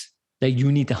moments that you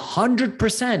need to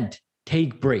 100%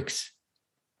 take breaks.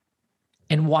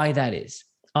 And why that is.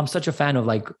 I'm such a fan of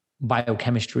like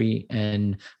biochemistry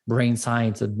and brain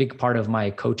science. A big part of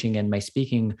my coaching and my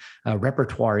speaking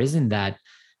repertoire isn't that.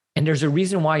 And there's a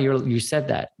reason why you said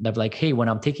that like, hey, when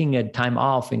I'm taking a time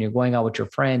off and you're going out with your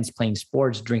friends, playing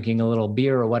sports, drinking a little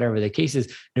beer or whatever the case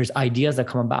is, there's ideas that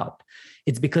come about.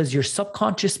 It's because your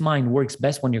subconscious mind works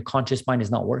best when your conscious mind is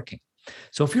not working.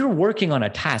 So if you're working on a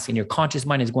task and your conscious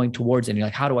mind is going towards it and you're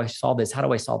like, how do I solve this? How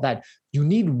do I solve that? You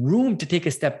need room to take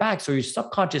a step back so your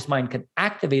subconscious mind can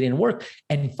activate and work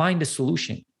and find a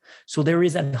solution. So there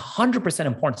is 100%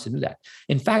 importance to do that.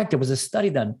 In fact, there was a study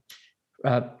done,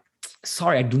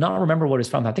 I do not remember what it's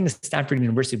from. I think it's Stanford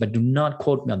University, but do not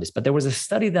quote me on this. But there was a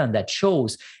study done that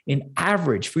shows in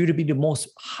average for you to be the most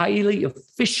highly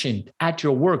efficient at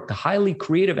your work, the highly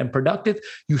creative and productive,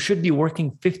 you should be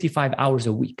working 55 hours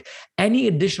a week. Any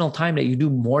additional time that you do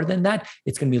more than that,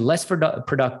 it's going to be less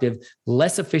productive,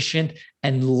 less efficient,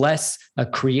 and less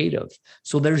creative.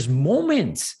 So there's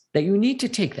moments that you need to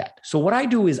take that. So what I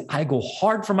do is I go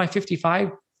hard for my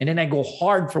 55 and then I go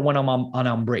hard for when I'm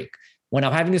on break. When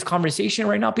I'm having this conversation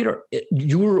right now, Peter,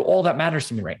 you're all that matters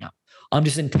to me right now. I'm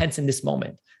just intense in this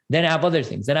moment. Then I have other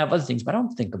things. But I don't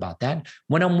think about that.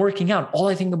 When I'm working out, all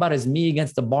I think about is me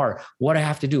against the bar, what I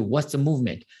have to do, what's the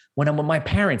movement. When I'm with my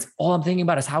parents, all I'm thinking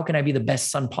about is how can I be the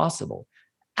best son possible?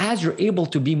 As you're able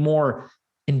to be more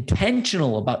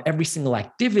intentional about every single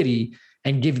activity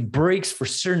and give breaks for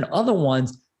certain other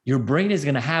ones, your brain is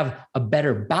going to have a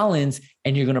better balance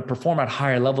and you're going to perform at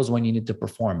higher levels when you need to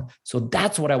perform. So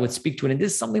that's what I would speak to. And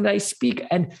this is something that I speak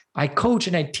and I coach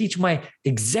and I teach my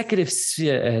executive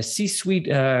C-suite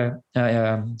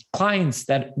clients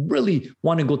that really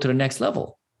want to go to the next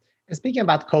level. And speaking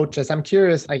about coaches, I'm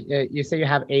curious, you say you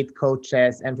have 8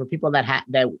 coaches, and for people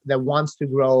that wants to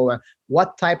grow,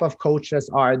 what type of coaches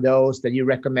are those that you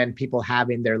recommend people have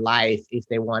in their life if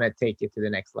they want to take it to the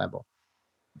next level?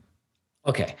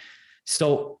 Okay,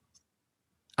 so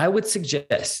I would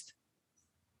suggest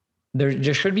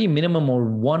there should be minimum or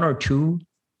 1 or 2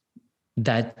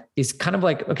 that is kind of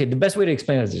like, okay, the best way to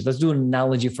explain this is, let's do an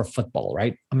analogy for football,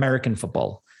 right? American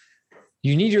football.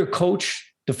 You need your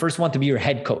coach, the first one to be your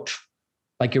head coach,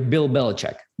 like your Bill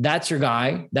Belichick. That's your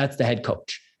guy. That's the head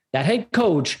coach. That head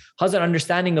coach has an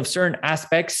understanding of certain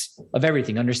aspects of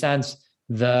everything, understands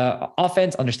the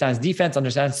offense, understands defense,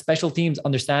 understands special teams,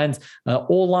 understands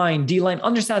O-line, D-line,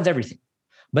 understands everything.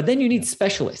 But then you need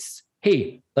specialists.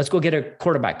 Hey, let's go get a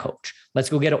quarterback coach. Let's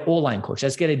go get an O-line coach.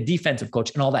 Let's get a defensive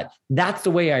coach and all that. That's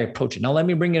the way I approach it. Now, let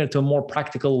me bring it to a more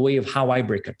practical way of how I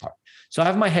break it apart. So I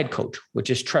have my head coach, which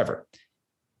is Trevor.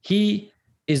 He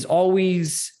is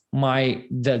always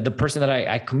the person that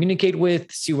I communicate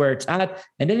with, see where it's at.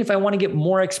 And then if I want to get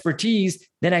more expertise,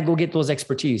 Then I go get those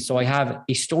expertise. So I have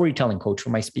a storytelling coach for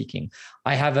my speaking.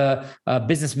 I have a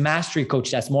business mastery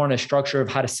coach that's more on a structure of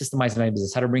how to systemize my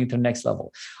business, how to bring it to the next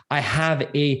level. I have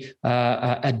a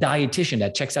dietitian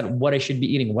that checks out what I should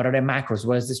be eating, what are the macros,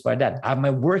 what is this, what is that. I have my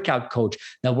workout coach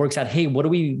that works out, hey, what do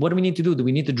we need to do? Do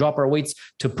we need to drop our weights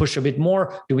to push a bit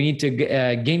more? Do we need to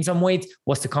gain some weight?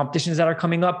 What's the competitions that are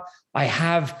coming up? I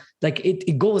have like,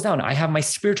 it goes down. I have my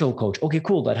spiritual coach. Okay,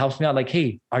 cool. That helps me out. Like,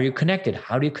 hey, are you connected?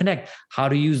 How do you connect? How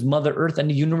to use Mother Earth and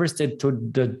the universe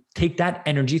to take that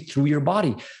energy through your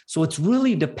body. So it's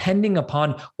really depending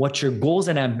upon what your goals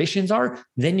and ambitions are.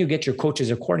 Then you get your coaches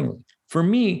accordingly. For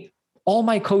me, all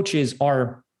my coaches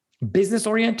are business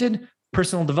oriented,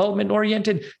 personal development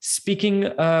oriented, speaking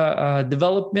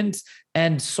developments,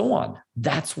 and so on.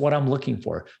 That's what I'm looking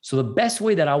for. So the best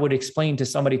way that I would explain to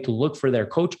somebody to look for their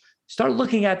coach, start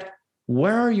looking at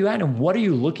where are you at and what are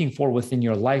you looking for within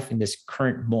your life in this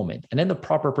current moment? And then the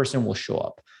proper person will show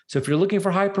up. So if you're looking for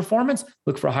high performance,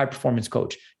 look for a high performance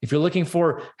coach. If you're looking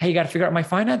for, hey, you got to figure out my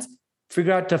finance,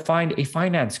 figure out to find a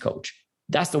finance coach.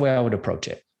 That's the way I would approach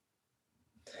it.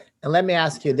 And let me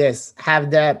ask you this.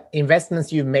 Have the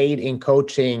investments you've made in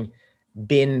coaching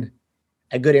been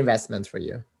a good investment for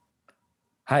you?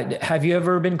 Have you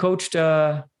ever been coached,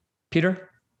 Peter?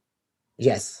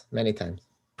 Yes, many times.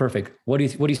 Perfect. What do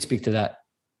you speak to that?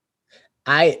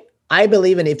 I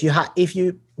believe in if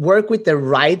you work with the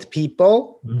right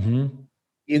people,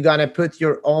 you're gonna put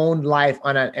your own life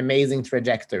on an amazing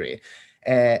trajectory.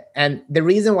 And the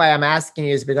reason why I'm asking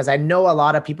you is because I know a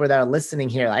lot of people that are listening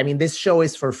here. I mean, this show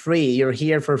is for free. You're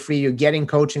here for free. You're getting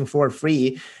coaching for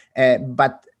free.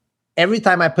 But every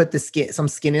time I put some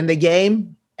skin in the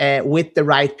game with the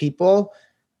right people,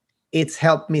 it's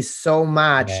helped me so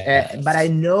much. Yes. But I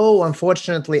know,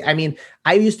 unfortunately, I mean,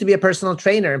 I used to be a personal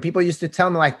trainer and people used to tell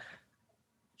me like,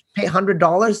 pay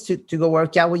 $100 to go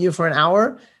work out with you for an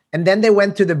hour. And then they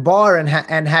went to the bar and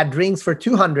had drinks for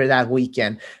 $200 that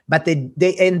weekend. But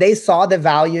they saw the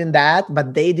value in that,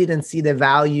 but they didn't see the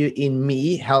value in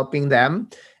me helping them.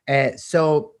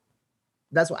 So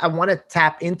that's why I want to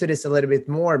tap into this a little bit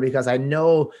more, because I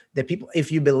know that people,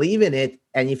 if you believe in it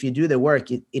and if you do the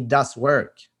work, it does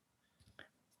work.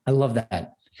 I love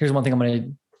that. Here's one thing I'm going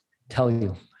to tell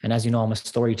you. And as you know, I'm a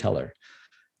storyteller.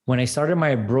 When I started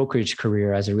my brokerage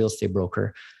career as a real estate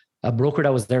broker, a broker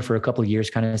that was there for a couple of years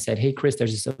kind of said, hey, Chris,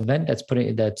 there's this event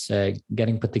that's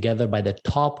getting put together by the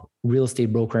top real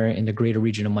estate broker in the greater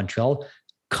region of Montreal.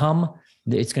 Come,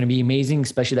 it's going to be amazing,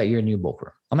 especially that you're a new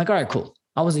broker. I'm like, all right, cool.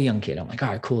 I was a young kid. I'm like, all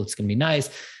right, cool. It's going to be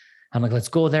nice. I'm like, let's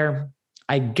go there.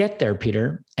 I get there,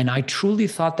 Peter, and I truly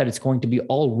thought that it's going to be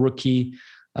all rookie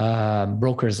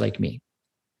brokers like me.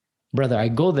 Brother, I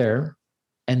go there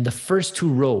and the first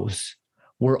two rows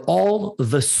were all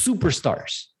the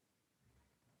superstars.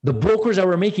 The brokers that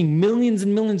were making millions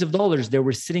and millions of dollars, they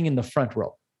were sitting in the front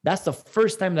row. That's the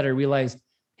first time that I realized,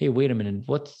 hey, wait a minute,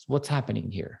 what's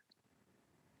happening here?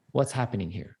 What's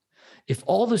happening here? If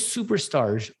all the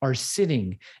superstars are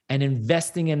sitting and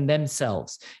investing in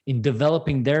themselves, in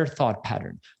developing their thought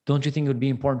pattern, don't you think it would be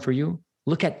important for you?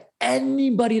 Look at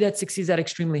anybody that succeeds at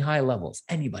extremely high levels,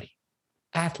 anybody,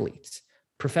 athletes,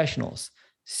 professionals,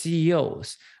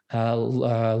 CEOs,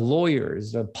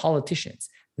 lawyers, politicians,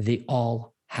 they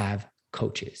all have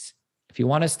coaches. If you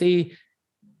want to stay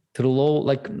to the low,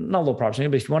 like not low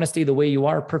profit, but if you want to stay the way you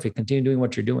are, perfect, continue doing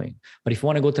what you're doing. But if you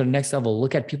want to go to the next level,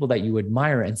 look at people that you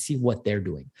admire and see what they're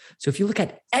doing. So if you look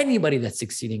at anybody that's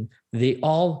succeeding, they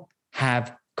all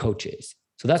have coaches.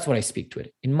 So that's what I speak to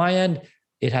it. In my end,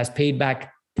 it has paid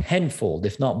back tenfold,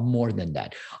 if not more than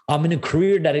that. I'm in a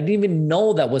career that I didn't even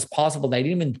know that was possible, that I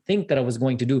didn't even think that I was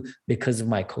going to do because of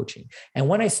my coaching. And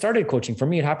when I started coaching, for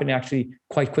me, it happened actually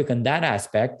quite quick on that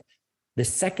aspect. The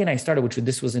second I started,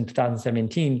 this was in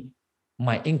 2017,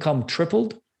 my income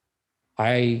tripled.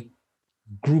 I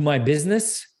grew my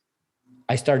business.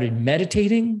 I started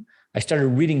meditating. I started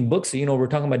reading books. So, we're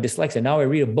talking about dyslexia. Now I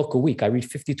read a book a week. I read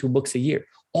 52 books a year.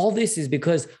 All this is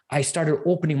because I started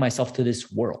opening myself to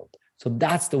this world. So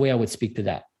that's the way I would speak to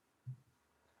that.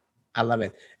 I love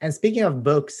it. And speaking of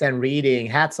books and reading,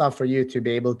 hats off for you to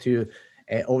be able to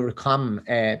overcome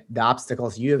the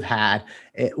obstacles you've had.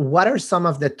 What are some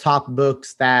of the top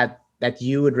books that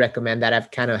you would recommend that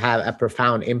have kind of had a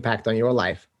profound impact on your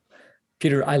life?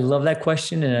 Peter, I love that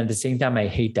question. And at the same time, I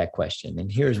hate that question.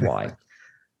 And here's why.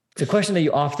 It's a question that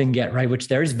you often get, right? Which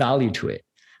there is value to it.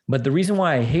 But the reason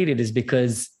why I hate it is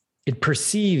because it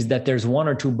perceives that there's one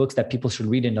or two books that people should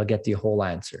read and they'll get the whole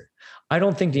answer. I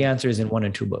don't think the answer is in one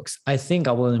or two books. I think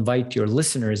I will invite your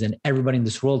listeners and everybody in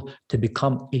this world to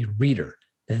become a reader,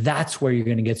 that's where you're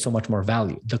going to get so much more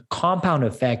value. The compound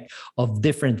effect of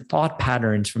different thought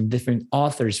patterns from different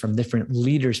authors, from different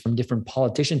leaders, from different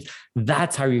politicians,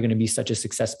 that's how you're going to be such a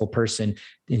successful person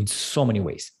in so many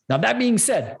ways. Now, that being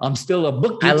said, I'm still a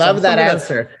book geek. I love that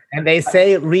answer. And they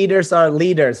say readers are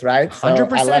leaders, right? So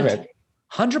 100%. I love it.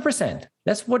 100%.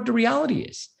 That's what the reality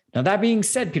is. Now, that being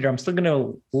said, Peter, I'm still going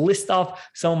to list off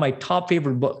some of my top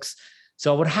favorite books.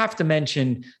 So I would have to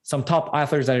mention some top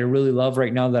authors that I really love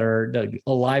right now that are the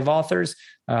alive authors.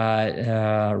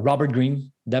 Robert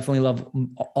Greene, definitely love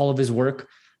all of his work.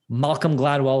 Malcolm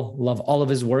Gladwell, love all of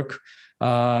his work.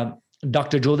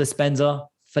 Dr. Joe Dispenza,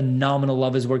 phenomenal,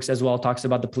 love his works as well. Talks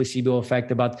about the placebo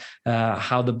effect, about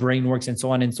how the brain works and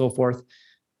so on and so forth.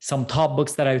 Some top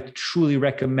books that I truly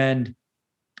recommend.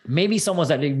 Maybe some ones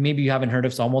that maybe you haven't heard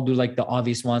of. So I won't do like the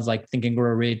obvious ones like Think and Grow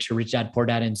Rich or Rich Dad Poor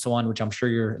Dad and so on, which I'm sure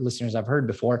your listeners have heard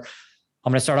before.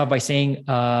 I'm going to start off by saying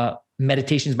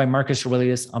Meditations by Marcus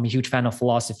Aurelius. I'm a huge fan of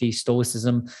philosophy,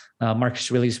 Stoicism. Marcus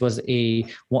Aurelius was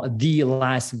the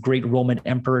last great Roman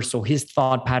emperor. So his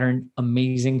thought pattern,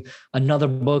 amazing. Another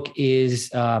book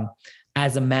is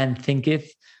As a Man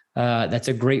Thinketh. That's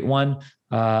a great one.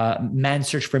 Man's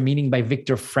Search for Meaning by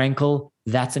Viktor Frankl.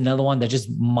 That's another one that's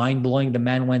just mind-blowing. The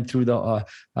man went through the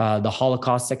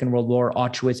Holocaust, Second World War,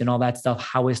 Auschwitz, and all that stuff,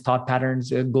 how his thought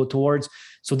patterns go towards.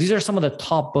 So these are some of the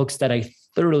top books that I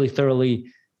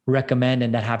thoroughly recommend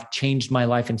and that have changed my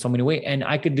life in so many ways. And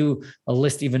I could do a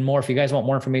list even more. If you guys want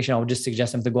more information, I would just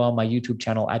suggest them to go on my YouTube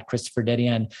channel at Christopher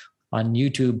Dedeyan on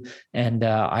YouTube. And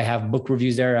I have book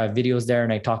reviews there, I have videos there,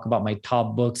 and I talk about my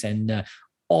top books and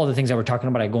all the things that we're talking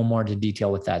about. I go more into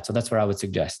detail with that. So that's what I would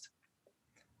suggest.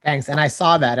 Thanks. And I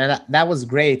saw that, and that was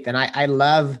great. And I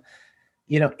love,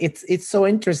 it's so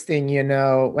interesting,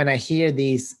 when I hear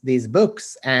these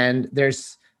books, and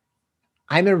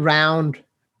I'm around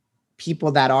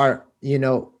people that are,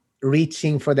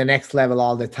 reaching for the next level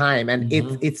all the time. And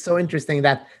it's so interesting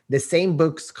that the same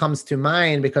books comes to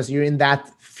mind because you're in that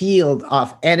field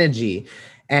of energy.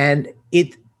 And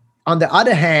on the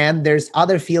other hand, there's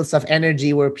other fields of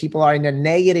energy where people are in a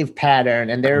negative pattern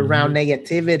and they're around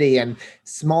negativity and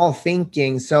small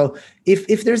thinking. So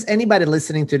if there's anybody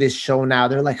listening to this show now,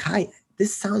 they're like, hi,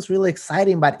 this sounds really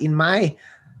exciting, but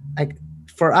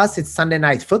for us, it's Sunday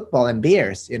night football and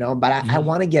beers, but I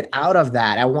want to get out of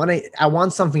that. I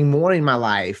want something more in my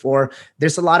life. Or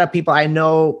there's a lot of people I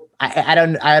know, I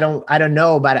don't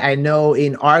know, but I know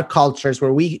in our cultures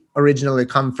where we originally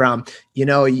come from,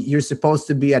 you're supposed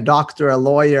to be a doctor, a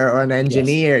lawyer, or an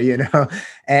engineer,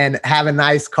 and have a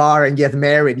nice car and get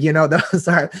married. Those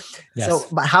are so.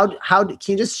 But how can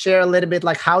you just share a little bit?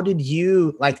 Like, how did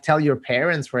you tell your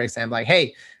parents, for example, like,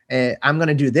 hey, I'm going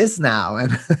to do this now?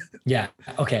 And yeah.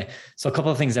 Okay. So a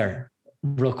couple of things there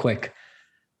real quick.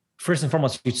 First and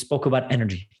foremost, you spoke about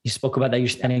energy. You spoke about that you're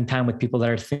spending time with people that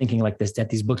are thinking like this, that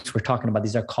these books we're talking about,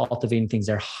 these are cultivating things,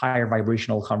 they're higher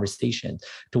vibrational conversations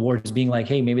towards being like,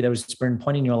 hey, maybe there was a certain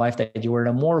point in your life that you were in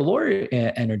a more lower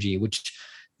energy, which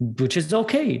is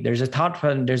okay. There's a thought,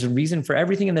 there's a reason for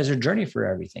everything, and there's a journey for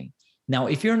everything. Now,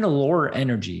 if you're in a lower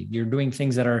energy, you're doing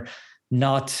things that are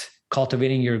not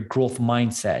cultivating your growth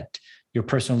mindset, your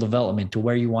personal development to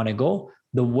where you want to go.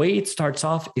 The way it starts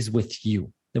off is with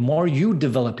you. The more you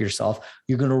develop yourself,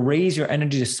 you're going to raise your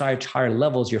energy to such higher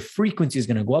levels. Your frequency is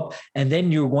going to go up, and then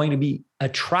you're going to be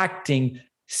attracting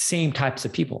same types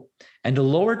of people. And the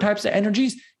lower types of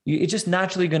energies, it's just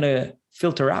naturally going to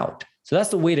filter out. So that's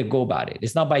the way to go about it.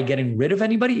 It's not by getting rid of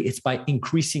anybody. It's by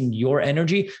increasing your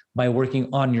energy, by working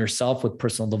on yourself with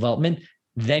personal development.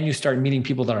 Then you start meeting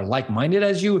people that are like-minded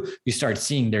as you. You start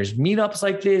seeing there's meetups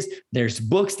like this, there's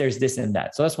books, there's this and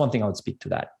that. So that's one thing I would speak to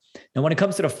that. And when it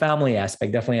comes to the family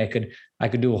aspect, definitely I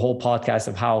could do a whole podcast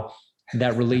of how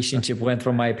that relationship went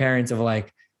from my parents of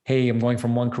like, hey, I'm going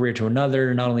from one career to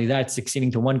another. Not only that,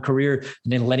 succeeding to one career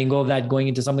and then letting go of that, going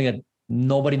into something that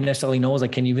nobody necessarily knows.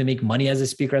 Like, can you even make money as a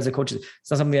speaker, as a coach?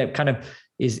 It's not something that kind of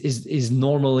is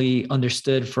normally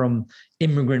understood from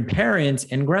immigrant parents.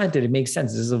 And granted, it makes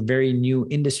sense. This is a very new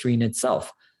industry in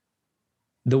itself.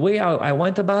 The way I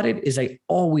went about it is I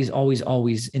always,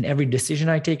 in every decision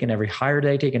I take and every hire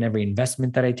that I take and every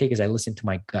investment that I take, is I listen to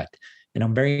my gut. And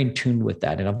I'm very in tune with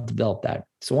that, and I've developed that.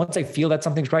 So once I feel that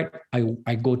something's right,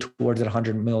 I go towards it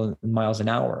 100 miles an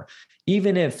hour.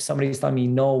 Even if somebody's telling me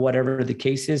no, whatever the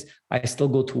case is, I still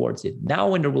go towards it.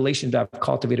 Now in the relationship I've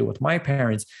cultivated with my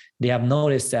parents, they have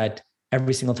noticed that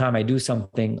every single time I do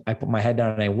something, I put my head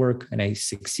down and I work and I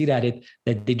succeed at it,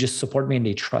 that they just support me and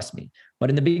they trust me. But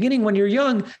in the beginning, when you're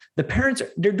young, the parents,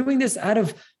 they're doing this out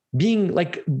of being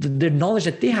like the knowledge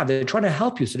that they have. They're trying to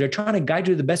help you. So they're trying to guide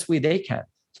you the best way they can.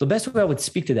 So the best way I would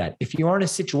speak to that, if you are in a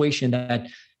situation that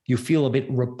you feel a bit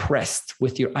repressed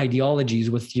with your ideologies,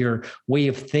 with your way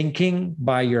of thinking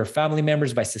by your family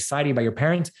members, by society, by your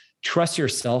parents, trust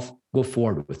yourself, go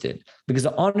forward with it. Because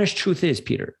the honest truth is,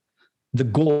 Peter, the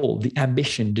goal, the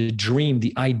ambition, the dream,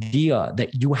 the idea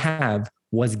that you have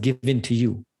was given to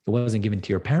you. It wasn't given to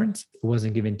your parents. It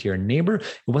wasn't given to your neighbor.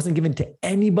 It wasn't given to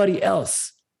anybody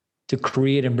else to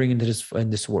create and bring into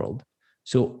this world.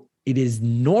 So it is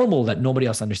normal that nobody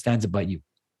else understands it but you.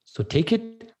 So take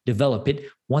it, develop it.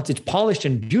 Once it's polished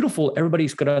and beautiful,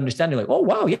 everybody's going to understand it. Like, oh,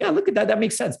 wow, yeah, look at that. That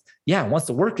makes sense. Yeah, once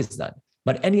the work is done.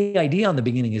 But any idea on the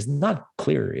beginning is not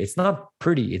clear. It's not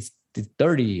pretty. It's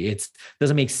dirty. It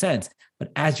doesn't make sense.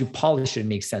 But as you polish it, it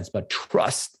makes sense. But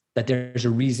trust that there's a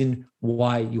reason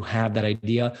why you have that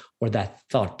idea or that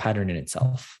thought pattern in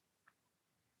itself.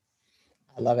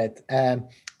 I love it.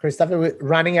 Christopher, we're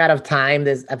running out of time.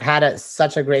 I've had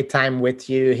such a great time with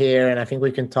you here, and I think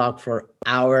we can talk for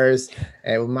hours.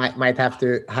 We might have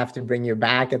to bring you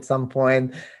back at some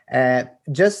point.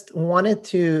 Just wanted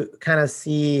to kind of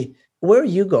see, where are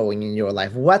you going in your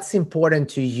life? What's important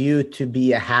to you to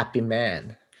be a happy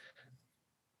man?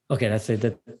 Okay, that's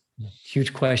a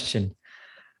huge question.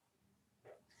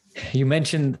 You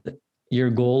mentioned your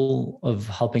goal of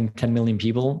helping 10 million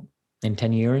people in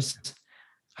 10 years.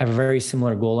 I have a very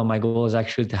similar goal, and my goal is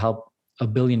actually to help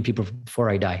 1 billion people before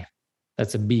I die.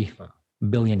 That's a B,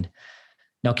 billion.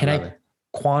 Now, can I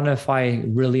quantify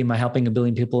really am I helping 1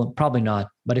 billion people? Probably not.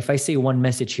 But if I say one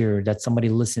message here that somebody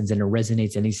listens and it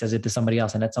resonates and he says it to somebody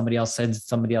else and that somebody else says it to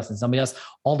somebody else and somebody else,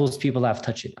 all those people have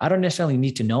touched it. I don't necessarily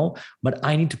need to know, but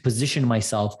I need to position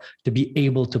myself to be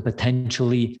able to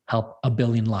potentially help 1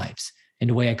 billion lives. And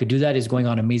the way I could do that is going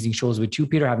on amazing shows with you,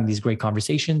 Peter, having these great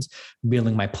conversations,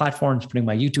 building my platforms, putting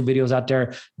my YouTube videos out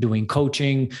there, doing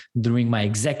coaching, doing my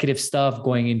executive stuff,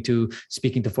 going into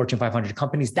speaking to Fortune 500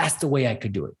 companies. That's the way I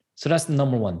could do it. So that's the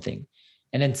number one thing.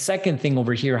 And then second thing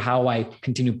over here, how I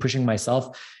continue pushing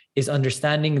myself is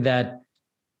understanding that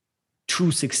true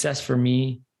success for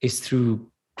me is through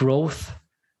growth,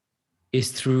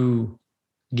 is through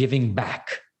giving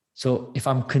back. So if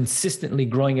I'm consistently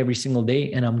growing every single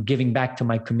day and I'm giving back to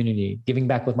my community, giving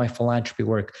back with my philanthropy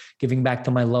work, giving back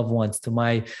to my loved ones, to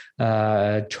my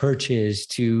churches,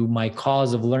 to my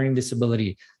cause of learning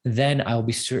disability, then I'll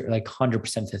be like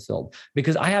 100% fulfilled,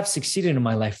 because I have succeeded in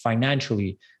my life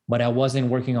financially, but I wasn't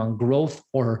working on growth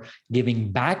or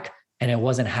giving back, and I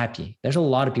wasn't happy. There's a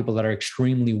lot of people that are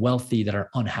extremely wealthy that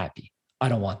are unhappy. I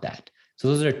don't want that. So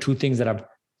those are two things that I've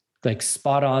like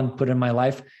spot on put in my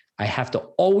life. I have to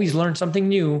always learn something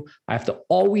new. I have to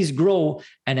always grow,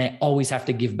 and I always have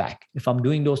to give back. If I'm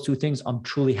doing those two things, I'm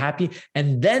truly happy.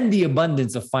 And then the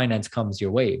abundance of finance comes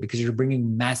your way because you're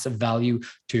bringing massive value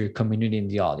to your community and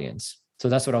the audience. So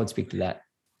that's what I would speak to that.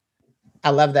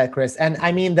 I love that, Chris. And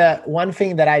I mean, the one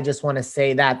thing that I just want to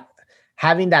say, that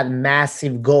having that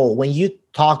massive goal, when you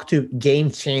talk to game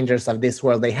changers of this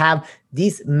world, they have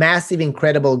these massive,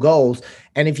 incredible goals.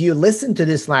 And if you listen to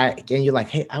this, and you're like,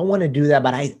 hey, I want to do that,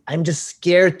 but I'm just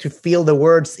scared to feel the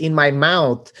words in my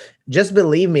mouth. Just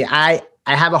believe me, I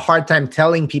have a hard time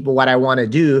telling people what I want to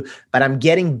do, but I'm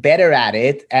getting better at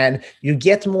it. And you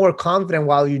get more confident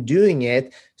while you're doing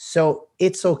it. So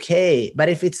it's okay. But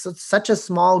if it's such a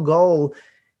small goal,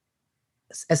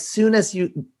 as soon as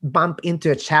you bump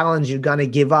into a challenge, you're going to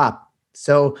give up.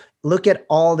 So look at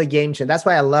all the game change. That's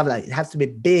why I love that. It has to be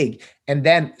big, and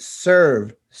then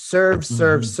serve,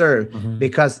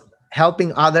 because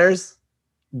helping others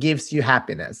gives you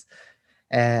happiness.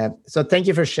 So thank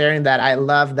you for sharing that. I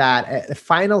love that. The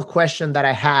final question that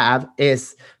I have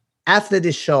is, after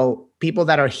this show, people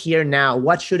that are here now,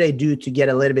 what should they do to get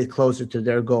a little bit closer to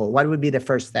their goal? What would be the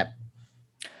first step?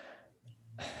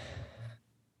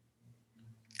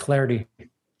 Clarity.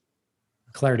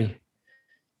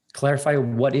 Clarify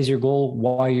what is your goal,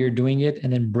 why you're doing it,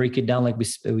 and then break it down like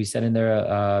we said in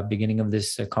the beginning of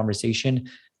this conversation.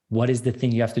 What is the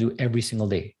thing you have to do every single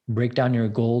day? Break down your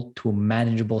goal to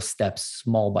manageable steps,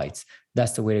 small bites.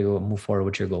 That's the way to go move forward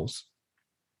with your goals.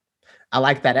 I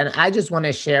like that. And I just want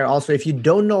to share also, if you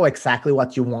don't know exactly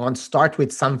what you want, start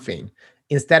with something.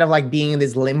 Instead of like being in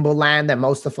this limbo land that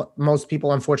most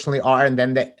people unfortunately are, and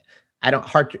then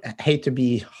hate to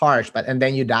be harsh, but and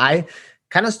then you die.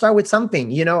 Kind of start with something.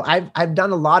 You know, I've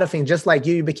done a lot of things, just like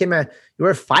you. You were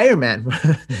a fireman,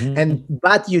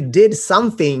 but you did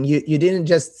something. You didn't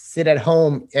just sit at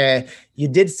home. You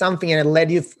did something, and it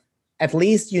led you. At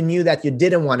least you knew that you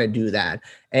didn't want to do that.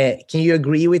 Can you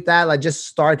agree with that? Like, just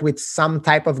start with some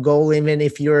type of goal, even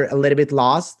if you're a little bit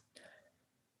lost.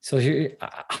 So here,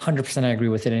 100% I agree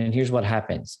with it. And here's what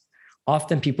happens.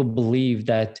 Often people believe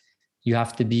that you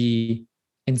have to be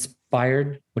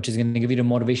inspired, which is going to give you the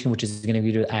motivation, which is going to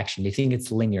give you the action. They think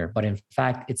it's linear, but in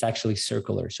fact, it's actually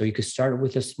circular. So you could start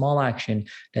with a small action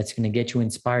that's going to get you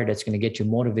inspired, that's going to get you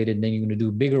motivated. And then you're going to do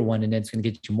a bigger one, and then it's going to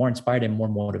get you more inspired and more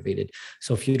motivated.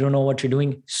 So if you don't know what you're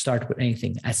doing, start with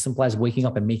anything as simple as waking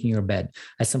up and making your bed,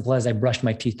 as simple as I brushed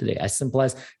my teeth today, as simple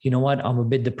as, you know what, I'm a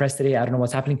bit depressed today, I don't know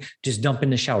what's happening, just dump in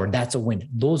the shower. That's a win.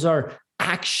 Those are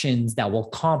actions that will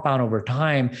compound over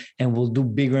time and will do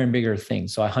bigger and bigger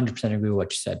things. So I 100% agree with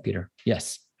what you said, Peter.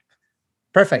 Yes.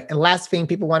 Perfect. And last thing,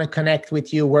 people want to connect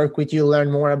with you, work with you,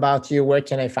 learn more about you. Where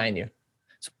can I find you?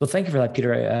 So, well, thank you for that,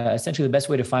 Peter. Essentially, the best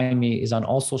way to find me is on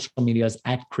all social medias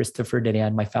at Christopher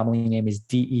Dedeyan. My family name is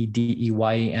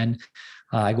Dedeyan.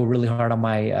 I go really hard on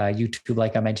my YouTube,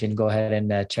 like I mentioned. Go ahead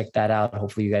and check that out.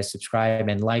 Hopefully you guys subscribe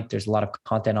and like. There's a lot of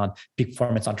content on peak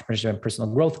performance, entrepreneurship, and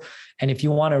personal growth. And if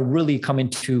you want to really come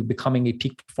into becoming a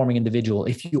peak performing individual,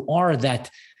 if you are that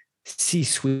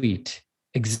C-suite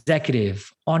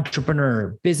executive,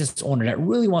 entrepreneur, business owner that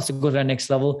really wants to go to that next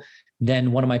level,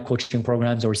 then one of my coaching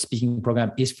programs or speaking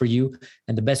program is for you.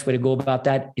 And the best way to go about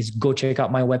that is go check out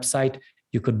my website.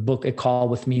 You could book a call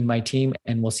with me and my team,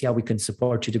 and we'll see how we can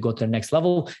support you to go to the next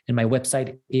level. And my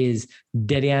website is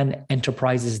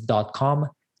dedeyanenterprises.com,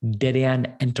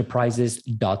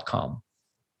 dedeyanenterprises.com.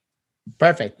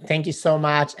 Perfect. Thank you so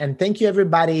much. And thank you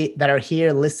everybody that are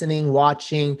here listening,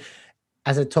 watching.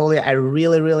 As I told you, I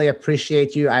really, really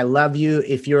appreciate you. I love you.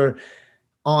 If you're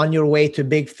on your way to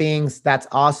big things, that's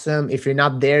awesome. If you're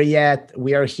not there yet,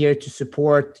 we are here to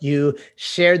support you.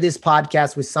 Share this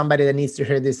podcast with somebody that needs to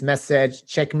hear this message.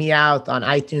 Check me out on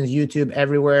iTunes, YouTube,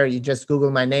 everywhere. You just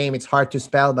Google my name. It's hard to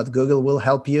spell, but Google will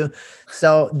help you.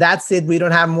 So that's it. We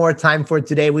don't have more time for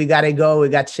today. We got to go. We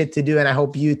got shit to do. And I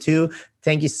hope you too.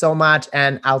 Thank you so much.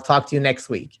 And I'll talk to you next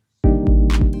week.